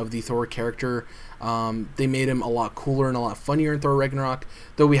popularity of the Thor character. They made him a lot cooler and a lot funnier in Thor Ragnarok.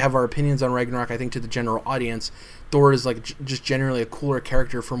 Though we have our opinions on Ragnarok, I think to the general audience, Thor is like just generally a cooler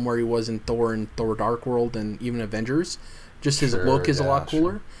character from where he was in Thor and Thor Dark World and even Avengers. Just his look is a lot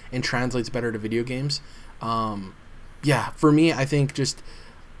cooler and translates better to video games. For me, I think just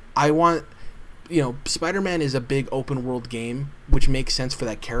I want... Spider-Man is a big open world game, which makes sense for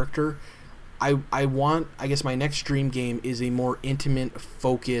that character. I guess my next dream game is a more intimate,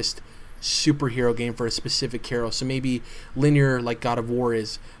 focused superhero game for a specific hero. So maybe linear like God of War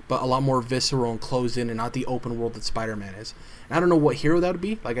is, but a lot more visceral and closed in and not the open world that Spider-Man is. And I don't know what hero that would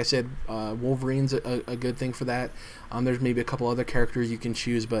be. Like I said, Wolverine's a good thing for that. There's maybe a couple other characters you can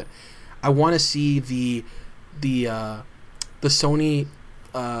choose, but I want to see the Sony...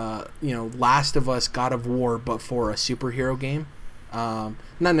 Last of Us, God of War, but for a superhero game. Not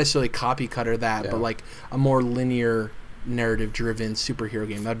necessarily copy cutter that, but like a more linear, narrative-driven superhero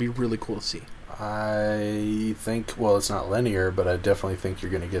game. That'd be really cool to see. I think, well, it's not linear, but I definitely think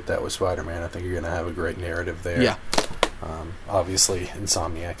you're going to get that with Spider-Man. I think you're going to have a great narrative there. Yeah. Obviously,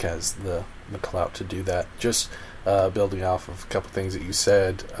 Insomniac has the clout to do that. Just building off of a couple things that you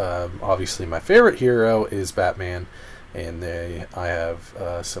said, obviously my favorite hero is Batman. And I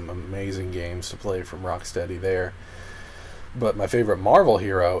have some amazing games to play from Rocksteady there. But my favorite Marvel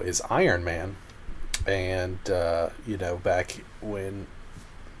hero is Iron Man. And, back when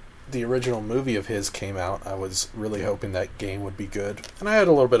the original movie of his came out, I was really hoping that game would be good. And I had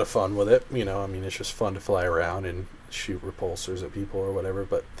a little bit of fun with it. It's just fun to fly around and shoot repulsors at people or whatever.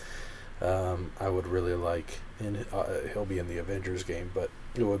 But I would really like... And he'll be in the Avengers game, but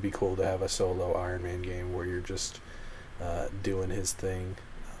it would be cool to have a solo Iron Man game where you're just... doing his thing.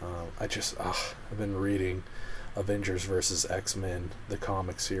 I've been reading Avengers vs. X-Men, the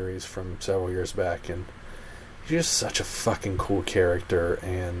comic series from several years back, and he's just such a fucking cool character.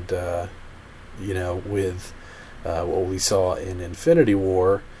 And with what we saw in Infinity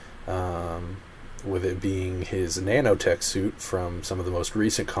War, with it being his nanotech suit from some of the most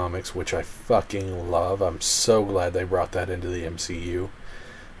recent comics, which I fucking love. I'm so glad they brought that into the MCU.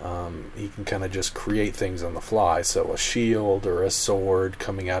 He can kind of just create things on the fly, so a shield or a sword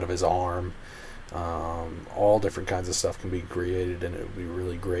coming out of his arm, all different kinds of stuff can be created, and it would be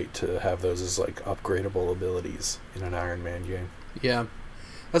really great to have those as like upgradable abilities in an Iron Man game. Yeah,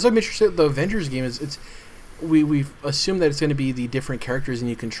 that's what I'm interested. The Avengers game is we've assumed that it's going to be the different characters and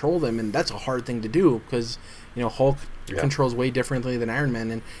you control them, and that's a hard thing to do because Hulk controls way differently than Iron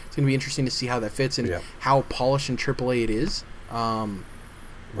Man, and it's going to be interesting to see how that fits and how polished and AAA it is.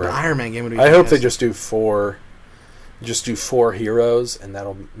 Right. The Iron Man game would be fantastic. I hope they just do four heroes, and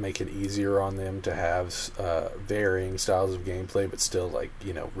that'll make it easier on them to have varying styles of gameplay, but still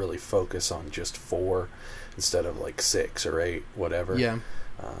really focus on just 4 instead of 6 or 8, whatever. Yeah.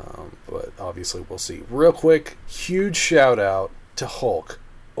 But obviously we'll see. Real quick, huge shout out to Hulk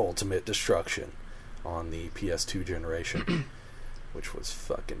Ultimate Destruction on the PS2 generation. Which was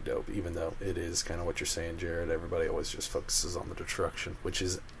fucking dope, even though it is kind of what you're saying, Jared. Everybody always just focuses on the destruction, which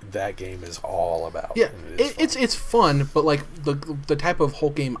is that game is all about. Yeah, it's fun, but the type of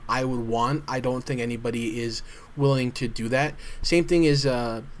Hulk game I would want, I don't think anybody is willing to do that. Same thing is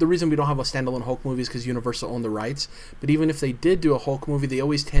the reason we don't have a standalone Hulk movie is because Universal owned the rights. But even if they did do a Hulk movie, they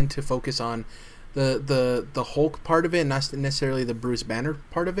always tend to focus on the Hulk part of it, and not necessarily the Bruce Banner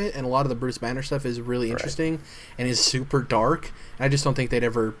part of it. And a lot of the Bruce Banner stuff is really interesting and is super dark. And I just don't think they'd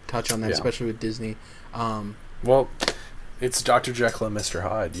ever touch on that, especially with Disney. Well, it's Dr. Jekyll and Mr.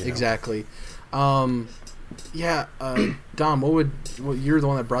 Hyde. Exactly. Yeah, Dom, you're the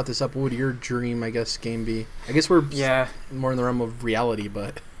one that brought this up. What would your dream, I guess, game be? I guess we're more in the realm of reality,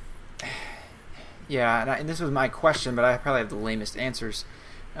 but yeah, and this was my question, but I probably have the lamest answers.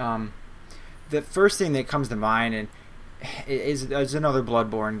 The first thing that comes to mind and is another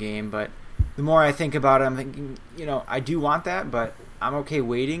Bloodborne game, but the more I think about it, I'm thinking, I do want that, but I'm okay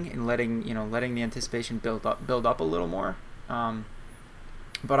waiting and letting the anticipation build up a little more.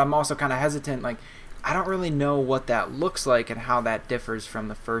 But I'm also kind of hesitant. Like, I don't really know what that looks like and how that differs from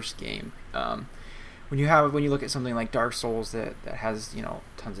the first game. When you look at something like Dark Souls that has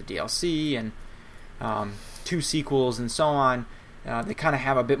tons of DLC and 2 sequels and so on, they kind of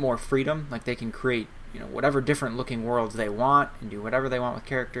have a bit more freedom. Like, they can create whatever different looking worlds they want and do whatever they want with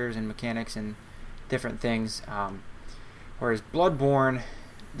characters and mechanics and different things. Whereas Bloodborne,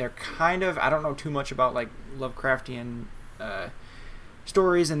 they're kind of, I don't know too much about like Lovecraftian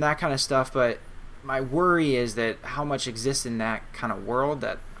stories and that kind of stuff, but my worry is that how much exists in that kind of world,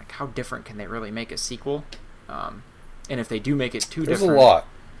 that like how different can they really make a sequel? And if they do make it too different, there's a lot.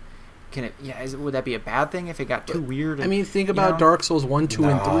 Can it? Yeah, would that be a bad thing if it got too weird? And, I mean, think about Dark Souls 1, 2,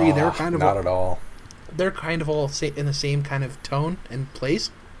 and 3. They're kind of not at all. They're kind of all in the same kind of tone and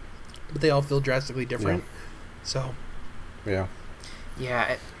place, but they all feel drastically different. Yeah. So,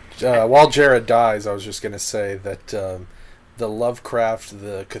 yeah. While Jared dies, I was just going to say that the Lovecraft,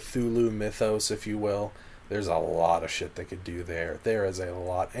 the Cthulhu mythos, if you will, there's a lot of shit they could do there. There is a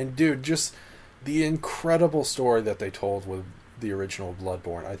lot. And, dude, just the incredible story that they told with the original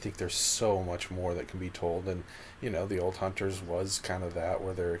Bloodborne, I think there's so much more that can be told. And, the Old Hunters was kind of that,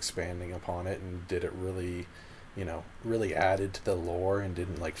 where they're expanding upon it and did it really, really added to the lore and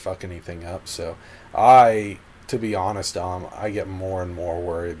didn't, like, fuck anything up. So, to be honest, I get more and more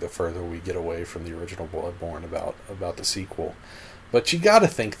worried the further we get away from the original Bloodborne about the sequel. But you got to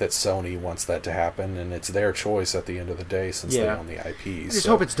think that Sony wants that to happen, and it's their choice at the end of the day since they own the IP. I just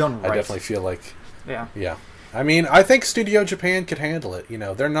hope it's done right. I definitely feel like... Yeah. I mean, I think Studio Japan could handle it.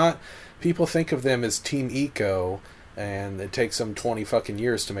 They're not... People think of them as Team Ico, and it takes them 20 fucking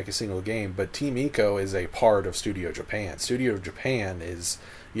years to make a single game, but Team Ico is a part of Studio Japan. Studio Japan is...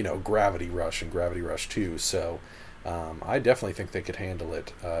 Gravity Rush and Gravity Rush 2, so I definitely think they could handle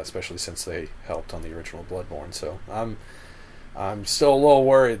it, especially since they helped on the original Bloodborne. So I'm still a little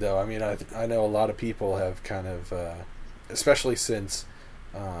worried, though. I mean, I know a lot of people have kind of, especially since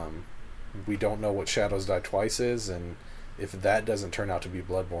we don't know what Shadows Die Twice is, and if that doesn't turn out to be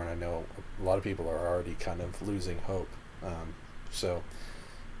Bloodborne, I know a lot of people are already kind of losing hope. So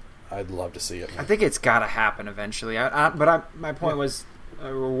I'd love to see it. I think it's got to happen eventually. My point was...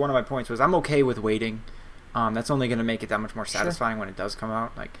 one of my points was I'm okay with waiting. That's only going to make it that much more satisfying when it does come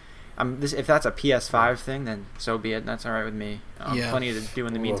out. Like, if that's a PS5 thing, then so be it. That's all right with me. Plenty to do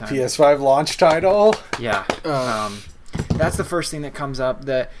in the meantime. PS5 launch title. Yeah. That's the first thing that comes up.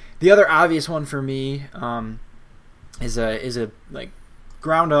 The other obvious one for me is a like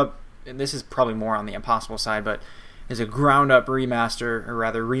ground up, and this is probably more on the impossible side, but is a ground up remaster, or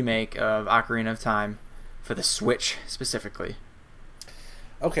rather remake, of Ocarina of Time for the Switch specifically.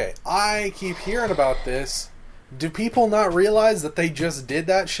 Okay, I keep hearing about this. Do people not realize that they just did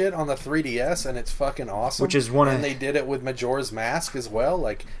that shit on the 3DS and it's fucking awesome? Which is and they did it with Majora's Mask as well.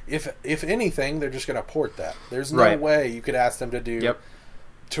 Like, if anything, they're just gonna port that. There's no way you could ask them to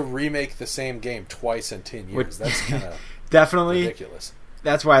to remake the same game twice in 10 years. That's kind of definitely ridiculous.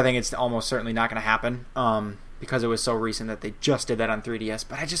 That's why I think it's almost certainly not going to happen. Because it was so recent that they just did that on 3DS.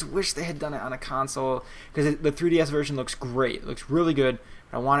 But I just wish they had done it on a console, because the 3DS version looks great. It looks really good.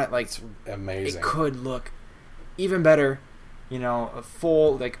 I want it, like, it's amazing. It could look even better, a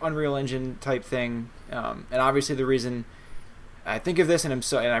full, like, Unreal Engine type thing. And obviously the reason I think of this and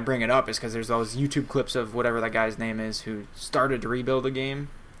I bring it up is because there's those YouTube clips of whatever that guy's name is who started to rebuild the game.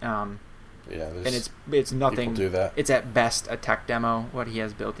 And it's nothing. Do that. It's at best a tech demo. What he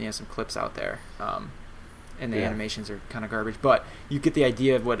has built, he has some clips out there. And the animations are kind of garbage, but you get the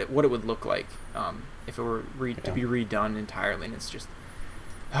idea of what it would look like if it were to be redone entirely. And it's just,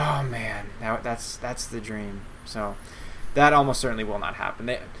 oh man, that's the dream. So that almost certainly will not happen.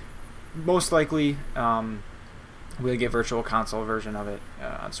 They most likely we'll get Virtual Console version of it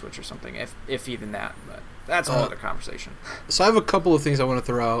on Switch or something, if even that. But that's a whole other conversation. So I have a couple of things I want to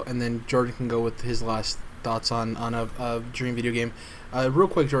throw out, and then Jordan can go with his last thoughts on a dream video game. Real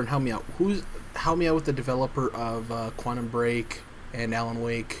quick, Jordan, help me out. Help me out with the developer of Quantum Break and Alan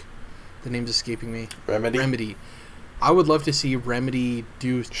Wake. The name's escaping me. Remedy. I would love to see Remedy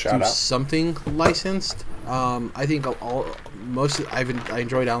do something licensed. I think I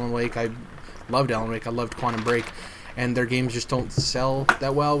enjoyed Alan Wake. I loved Alan Wake. I loved Quantum Break, and their games just don't sell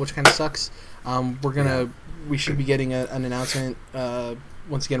that well, which kind of sucks. We're gonna we should be getting an announcement.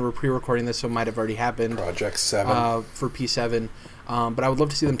 Once again, we're pre-recording this, so it might have already happened. Project 7. For P7. But I would love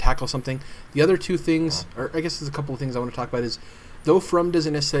to see them tackle something. The other two things, or I guess there's a couple of things I want to talk about, is though From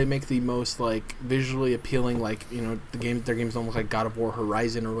doesn't necessarily make the most like visually appealing, like, you know, their games don't look like God of War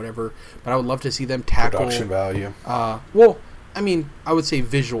Horizon or whatever, but I would love to see them tackle Production value. Well, I mean, I would say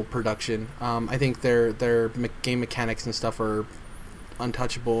visual production. I think their game mechanics and stuff are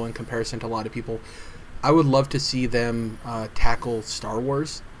untouchable in comparison to a lot of people. I would love to see them tackle Star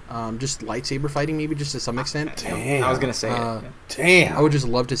Wars. Just lightsaber fighting, maybe, just to some extent. Damn. I was going to say it. Damn. I would just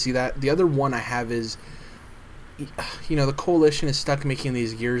love to see that. The other one I have is, you know, the Coalition is stuck making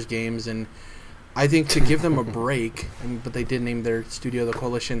these Gears games, and I think to give them a break, but they did name their studio the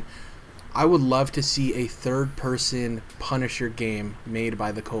Coalition, I would love to see a third-person Punisher game made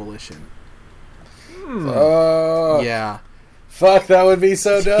by the Coalition. Oh. Yeah. Fuck, that would be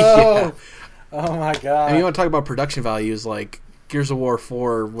so dope. Yeah. Oh my god. I mean, you want to talk about production values, like Gears of War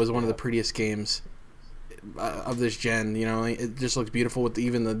 4 was one of the prettiest games of this gen. You know, it just looks beautiful with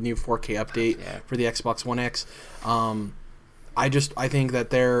even the new 4K update for the Xbox One X. I think that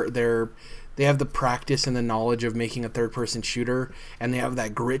they have the practice and the knowledge of making a third-person shooter, and they have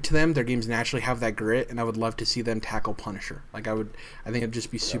that grit to them. Their games naturally have that grit, and I would love to see them tackle Punisher. Like, I think it'd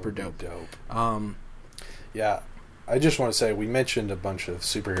just be super dope. Yeah. I just want to say, we mentioned a bunch of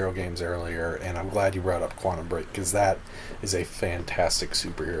superhero games earlier, and I'm glad you brought up Quantum Break, because that is a fantastic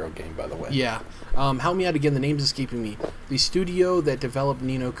superhero game, by the way. Yeah. Help me out again, the name's escaping me. The studio that developed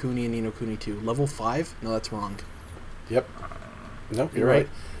Ni no Kuni and Ni no Kuni 2. Level 5? No, that's wrong. Yep. Nope, you're right.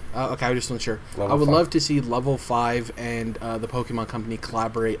 Okay, I just wasn't sure. Level I would 5. love to see Level 5 and the Pokemon Company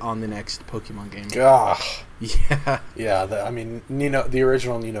collaborate on the next Pokemon game. Ah. Yeah. Yeah, the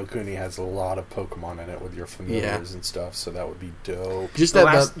original Ni no Kuni has a lot of Pokemon in it with your familiars and stuff, so that would be dope. Just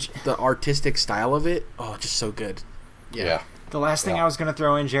the artistic style of it, just so good. Yeah. The last thing I was going to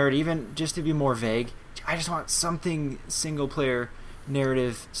throw in, Jared, even just to be more vague, I just want something single-player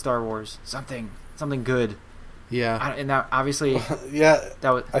narrative Star Wars. Something good. Yeah. And that, obviously...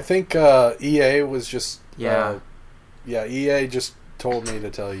 I think EA was just... EA just told me to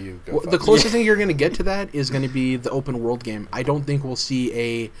tell you... The closest thing you're going to get to that is going to be the open world game. I don't think we'll see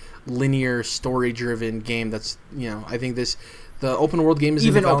a linear, story-driven game that's... You know, I think the open world game is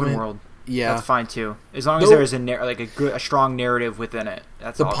even in development. Open world. Yeah. That's fine, too. As long as there is a strong narrative within it.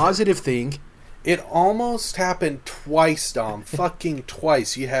 That's the positive thing... It almost happened twice, Dom. Fucking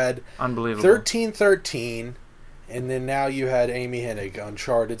twice. You had... Unbelievable. 1313... And then now you had Amy Hennig,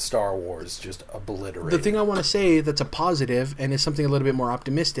 Uncharted Star Wars, just obliterated. The thing I want to say that's a positive, and is something a little bit more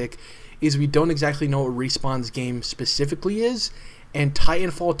optimistic, is we don't exactly know what Respawn's game specifically is, and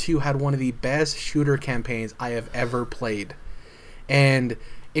Titanfall 2 had one of the best shooter campaigns I have ever played. And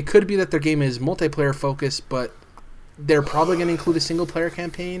it could be that their game is multiplayer focused, but they're probably going to include a single-player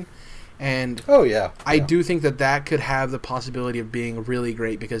campaign. And I do think that could have the possibility of being really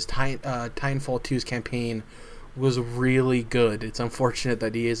great, because Titanfall 2's campaign was really good. It's unfortunate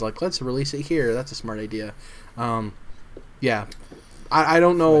that EA is like, let's release it here. That's a smart idea. I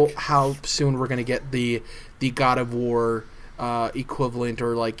don't know how soon we're going to get the God of War equivalent,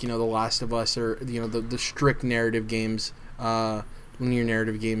 or like, you know, The Last of Us, or, you know, the strict narrative games, linear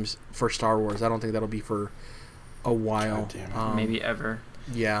narrative games for Star Wars. I don't think that'll be for a while. Maybe ever.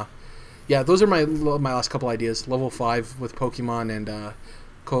 Yeah, those are my last couple ideas. Level 5 with Pokemon, and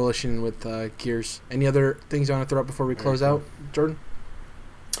Coalition with Gears. Any other things you want to throw up before we close out, Jordan?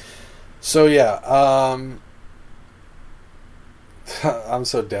 So I'm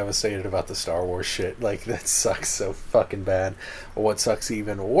so devastated about the Star Wars shit. Like, that sucks so fucking bad. What sucks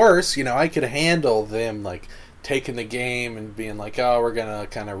even worse, you know, I could handle them like taking the game and being like, oh, we're gonna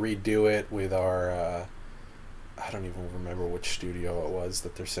kind of redo it with our I don't even remember which studio it was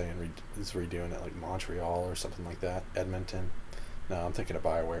that they're saying is redoing it, like Montreal or something like that, Edmonton. No, I'm thinking of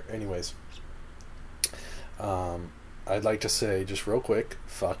BioWare. Anyways, I'd like to say just real quick,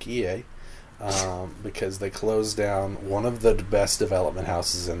 fuck EA, because they closed down one of the best development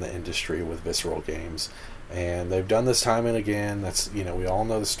houses in the industry with Visceral Games, and they've done this time and again. That's, you know, we all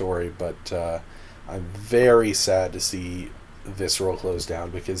know the story, but I'm very sad to see Visceral close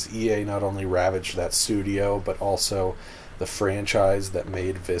down, because EA not only ravaged that studio, but also the franchise that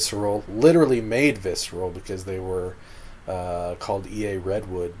made Visceral, literally made Visceral, because they were called EA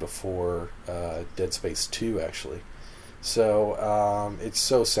Redwood before Dead Space 2, actually. So it's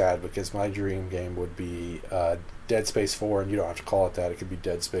so sad, because my dream game would be Dead Space 4, and you don't have to call it that. It could be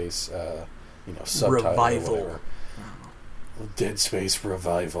Dead Space, subtitle Revival. or whatever. Dead Space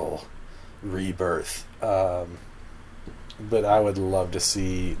Revival, Rebirth. but I would love to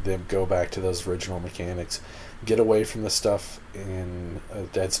see them go back to those original mechanics, get away from the stuff in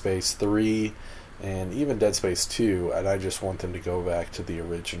Dead Space 3 and even Dead Space 2, and I just want them to go back to the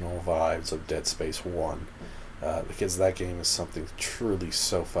original vibes of Dead Space 1, because that game is something truly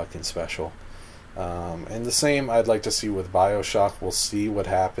so fucking special. And the same I'd like to see with BioShock. We'll see what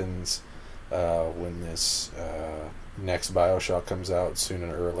happens when this next BioShock comes out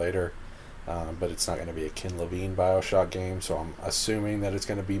sooner or later. But it's not going to be a Ken Levine BioShock game, so I'm assuming that it's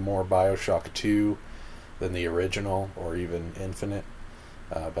going to be more BioShock 2 than the original, or even Infinite.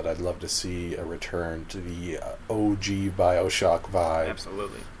 But I'd love to see a return to the OG BioShock vibe.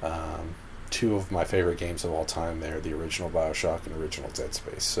 Absolutely. Two of my favorite games of all time there, the original BioShock and original Dead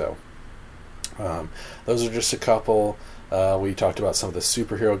Space. So those are just a couple. We talked about some of the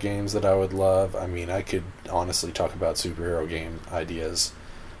superhero games that I would love. I mean, I could honestly talk about superhero game ideas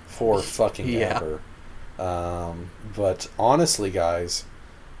for fucking ever. But honestly, guys,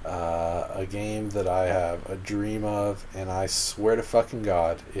 a game that I have a dream of, and I swear to fucking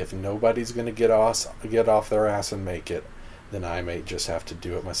God, if nobody's gonna get off their ass and make it, then I may just have to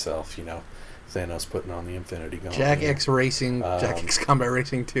do it myself. You know, Thanos putting on the Infinity Gauntlet. Jack X Racing, Jack X Combat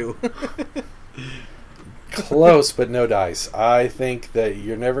Racing 2. Close, but no dice. I think that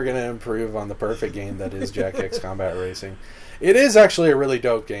you're never going to improve on the perfect game that is Jack X Combat Racing. It is actually a really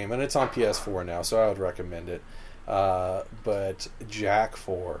dope game, and it's on PS4 now, so I would recommend it. But Jak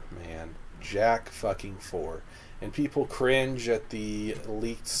 4, man. Jak fucking 4. And people cringe at the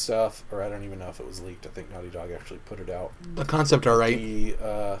leaked stuff, or I don't even know if it was leaked. I think Naughty Dog actually put it out. The concept art, right?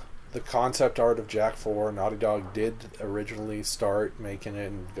 The concept art of Jak 4, Naughty Dog did originally start making it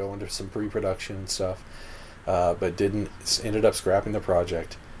and go into some pre-production and stuff, but ended up scrapping the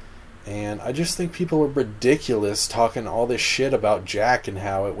project. And I just think people are ridiculous talking all this shit about Jak and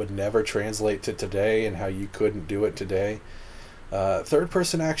how it would never translate to today and how you couldn't do it today.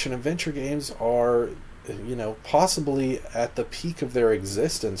 Third-person action adventure games are, possibly at the peak of their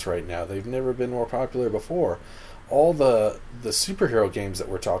existence right now. They've never been more popular before. All the superhero games that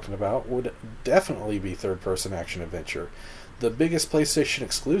we're talking about would definitely be third-person action adventure. The biggest PlayStation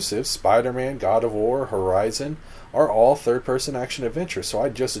exclusives, Spider-Man, God of War, Horizon, are all third-person action adventure. So I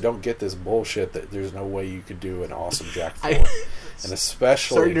just don't get this bullshit that there's no way you could do an awesome Jak 4. And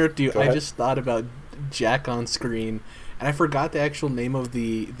especially... Sorry to interrupt you. I just thought about Jak on screen, and I forgot the actual name of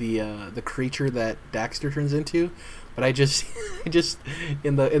the creature that Daxter turns into. But I just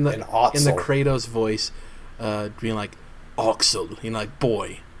in the Kratos voice, being like, Oxel, like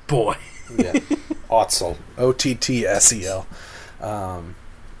boy. Yeah, Ottsel, Ottsel.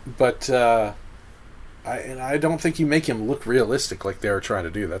 But I don't think you make him look realistic like they were trying to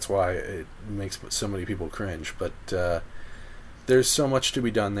do. That's why it makes so many people cringe. But there's so much to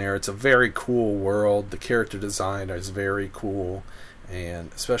be done there. It's a very cool world. The character design is very cool,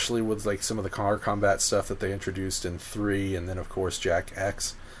 and especially with like some of the car combat stuff that they introduced in 3, and then of course Jak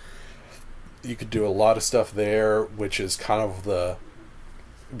X. You could do a lot of stuff there, which is kind of the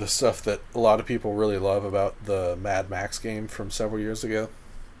stuff that a lot of people really love about the Mad Max game from several years ago.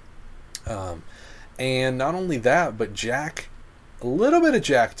 And not only that, but Jak, a little bit of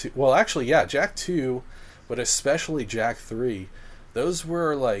Jak 2. Well, actually, yeah, Jak 2, but especially Jak 3. Those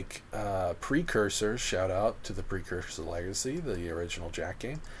were like precursors. Shout out to the Precursor Legacy, the original Jak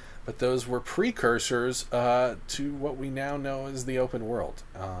game. But those were precursors to what we now know as the open world.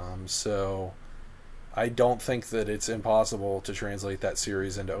 So I don't think that it's impossible to translate that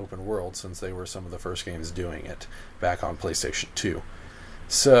series into open world, since they were some of the first games doing it back on PlayStation 2.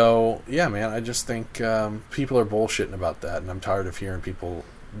 So, yeah, man, I just think people are bullshitting about that, and I'm tired of hearing people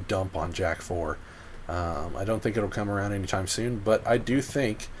dump on Jak 4. I don't think it'll come around anytime soon, but I do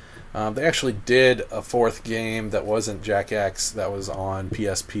think... they actually did a 4th game that wasn't Jak X, that was on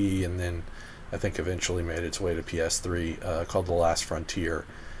PSP, and then I think eventually made its way to PS3, called The Last Frontier.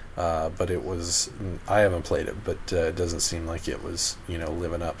 But it was... I haven't played it, but it doesn't seem like it was,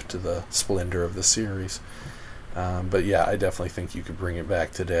 living up to the splendor of the series. But yeah, I definitely think you could bring it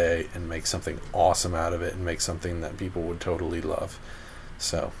back today and make something awesome out of it, and make something that people would totally love.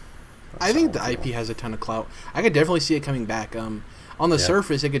 So... I think the IP has a ton of clout. I could definitely see it coming back. On the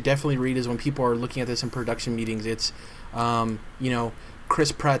surface, it could definitely read as when people are looking at this in production meetings, it's,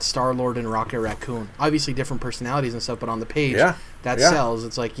 Chris Pratt, Star-Lord, and Rocket Raccoon. Obviously different personalities and stuff, but on the page, that sells.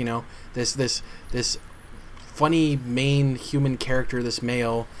 It's like, this funny main human character, this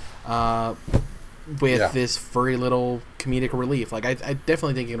male, with this furry little comedic relief. Like, I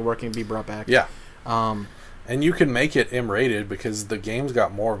definitely think it can work and be brought back. Yeah. And you can make it M-rated because the games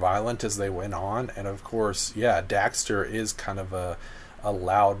got more violent as they went on. And, of course, Daxter is kind of a a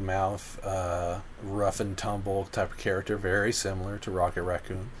loudmouth, rough and tumble type of character, very similar to Rocket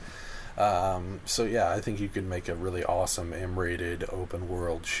Raccoon. So yeah, I think you could make a really awesome M-rated open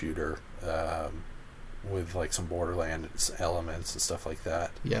world shooter with like some Borderlands elements and stuff like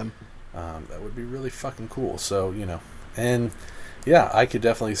that. Yeah. That would be really fucking cool. So, and yeah, I could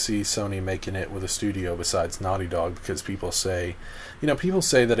definitely see Sony making it with a studio besides Naughty Dog, because people say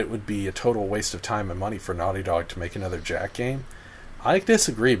that it would be a total waste of time and money for Naughty Dog to make another Jak game. I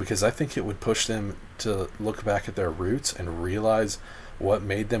disagree, because I think it would push them to look back at their roots and realize what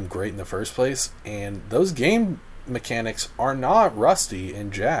made them great in the first place. And those game mechanics are not rusty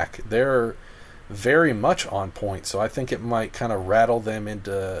in Jak. They're very much on point. So I think it might kind of rattle them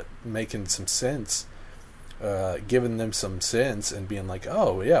into making some sense, giving them some sense and being like,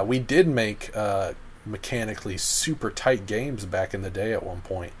 oh yeah, we did make mechanically super tight games back in the day at one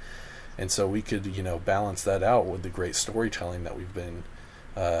point. And so we could, balance that out with the great storytelling that we've been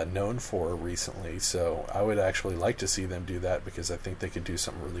known for recently. So I would actually like to see them do that, because I think they could do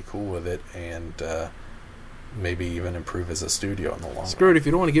something really cool with it, and maybe even improve as a studio in the long run. Screw it, if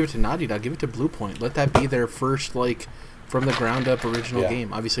you don't want to give it to Naughty Dog, give it to Bluepoint. Let that be their first, from the ground up original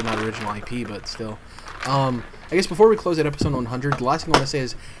game. Obviously not original IP, but still. I guess before we close at episode 100, the last thing I want to say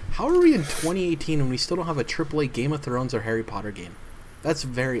is, how are we in 2018 when we still don't have a AAA Game of Thrones or Harry Potter game? That's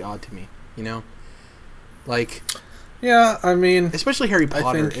very odd to me, Yeah, I mean, especially Harry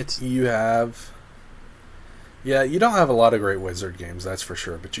Potter. You don't have a lot of great Wizard games, that's for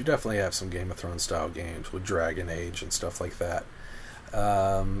sure, but you definitely have some Game of Thrones style games with Dragon Age and stuff like that.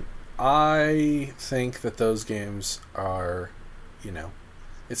 I think that those games are,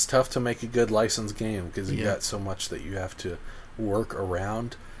 it's tough to make a good licensed game, because you got so much that you have to work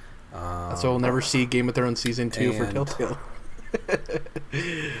around. So we'll never see Game of Thrones Season 2 for Telltale.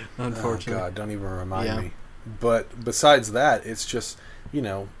 Unfortunately. Oh God, don't even remind me. But besides that, it's just,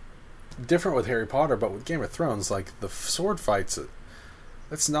 different with Harry Potter, but with Game of Thrones, the sword fights,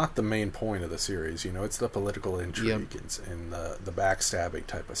 that's not the main point of the series. It's the political intrigue and the backstabbing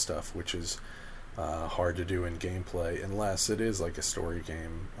type of stuff, which is hard to do in gameplay, unless it is like a story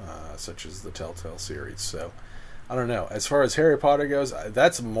game, such as the Telltale series. So, I don't know. As far as Harry Potter goes,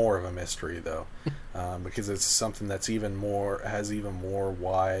 that's more of a mystery, though, because it's something that's has even more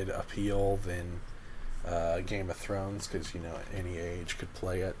wide appeal than Game of Thrones, because any age could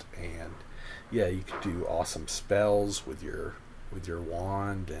play it, and you could do awesome spells with your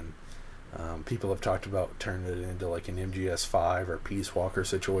wand, and people have talked about turning it into an MGS5 or Peace Walker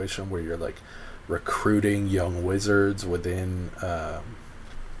situation, where you're recruiting young wizards within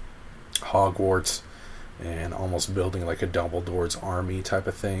Hogwarts and almost building a Dumbledore's army type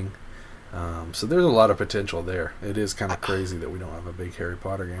of thing. So there's a lot of potential there. It is kind of crazy that we don't have a big Harry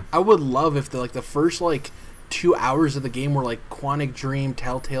Potter game. I would love if the first 2 hours of the game were Quantic Dream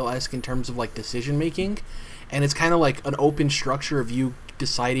Telltale-esque in terms of decision making, and it's kind of an open structure of you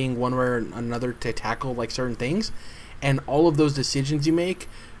deciding one way or another to tackle certain things, and all of those decisions you make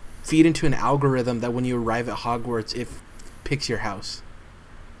feed into an algorithm that when you arrive at Hogwarts, it picks your house.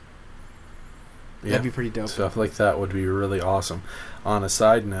 That'd be pretty dope. Stuff like that would be really awesome. On a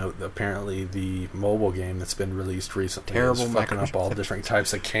side note, apparently the mobile game that's been released recently is fucking up all different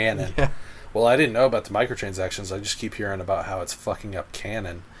types of canon. Yeah. Well, I didn't know about the microtransactions. I just keep hearing about how it's fucking up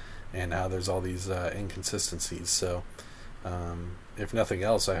canon and how there's all these inconsistencies. So, if nothing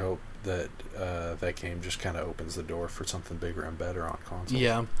else, I hope that that game just kind of opens the door for something bigger and better on console.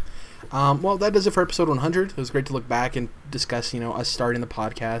 Yeah. Well, that does it for episode 100. It was great to look back and discuss, us starting the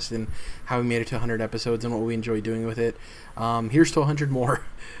podcast and how we made it to 100 episodes and what we enjoy doing with it. Here's to 100 more,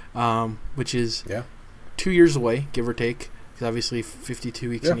 which is 2 years away, give or take, because obviously 52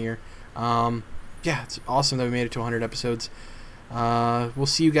 weeks in a year. It's awesome that we made it to 100 episodes. We'll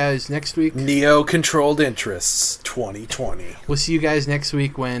see you guys next week. Neo-controlled interests 2020. We'll see you guys next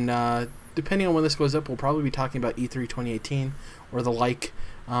week when, depending on when this goes up, we'll probably be talking about E3 2018 or the like.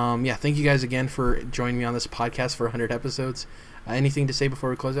 Thank you guys again for joining me on this podcast for 100 episodes. Anything to say before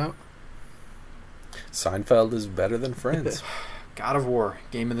we close out? Seinfeld is better than Friends. God of War,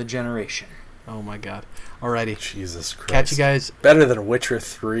 game of the generation. Oh my God. Alrighty. Jesus Christ. Catch you guys. Better than Witcher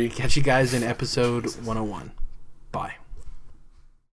 3. Catch you guys in episode 101. Bye.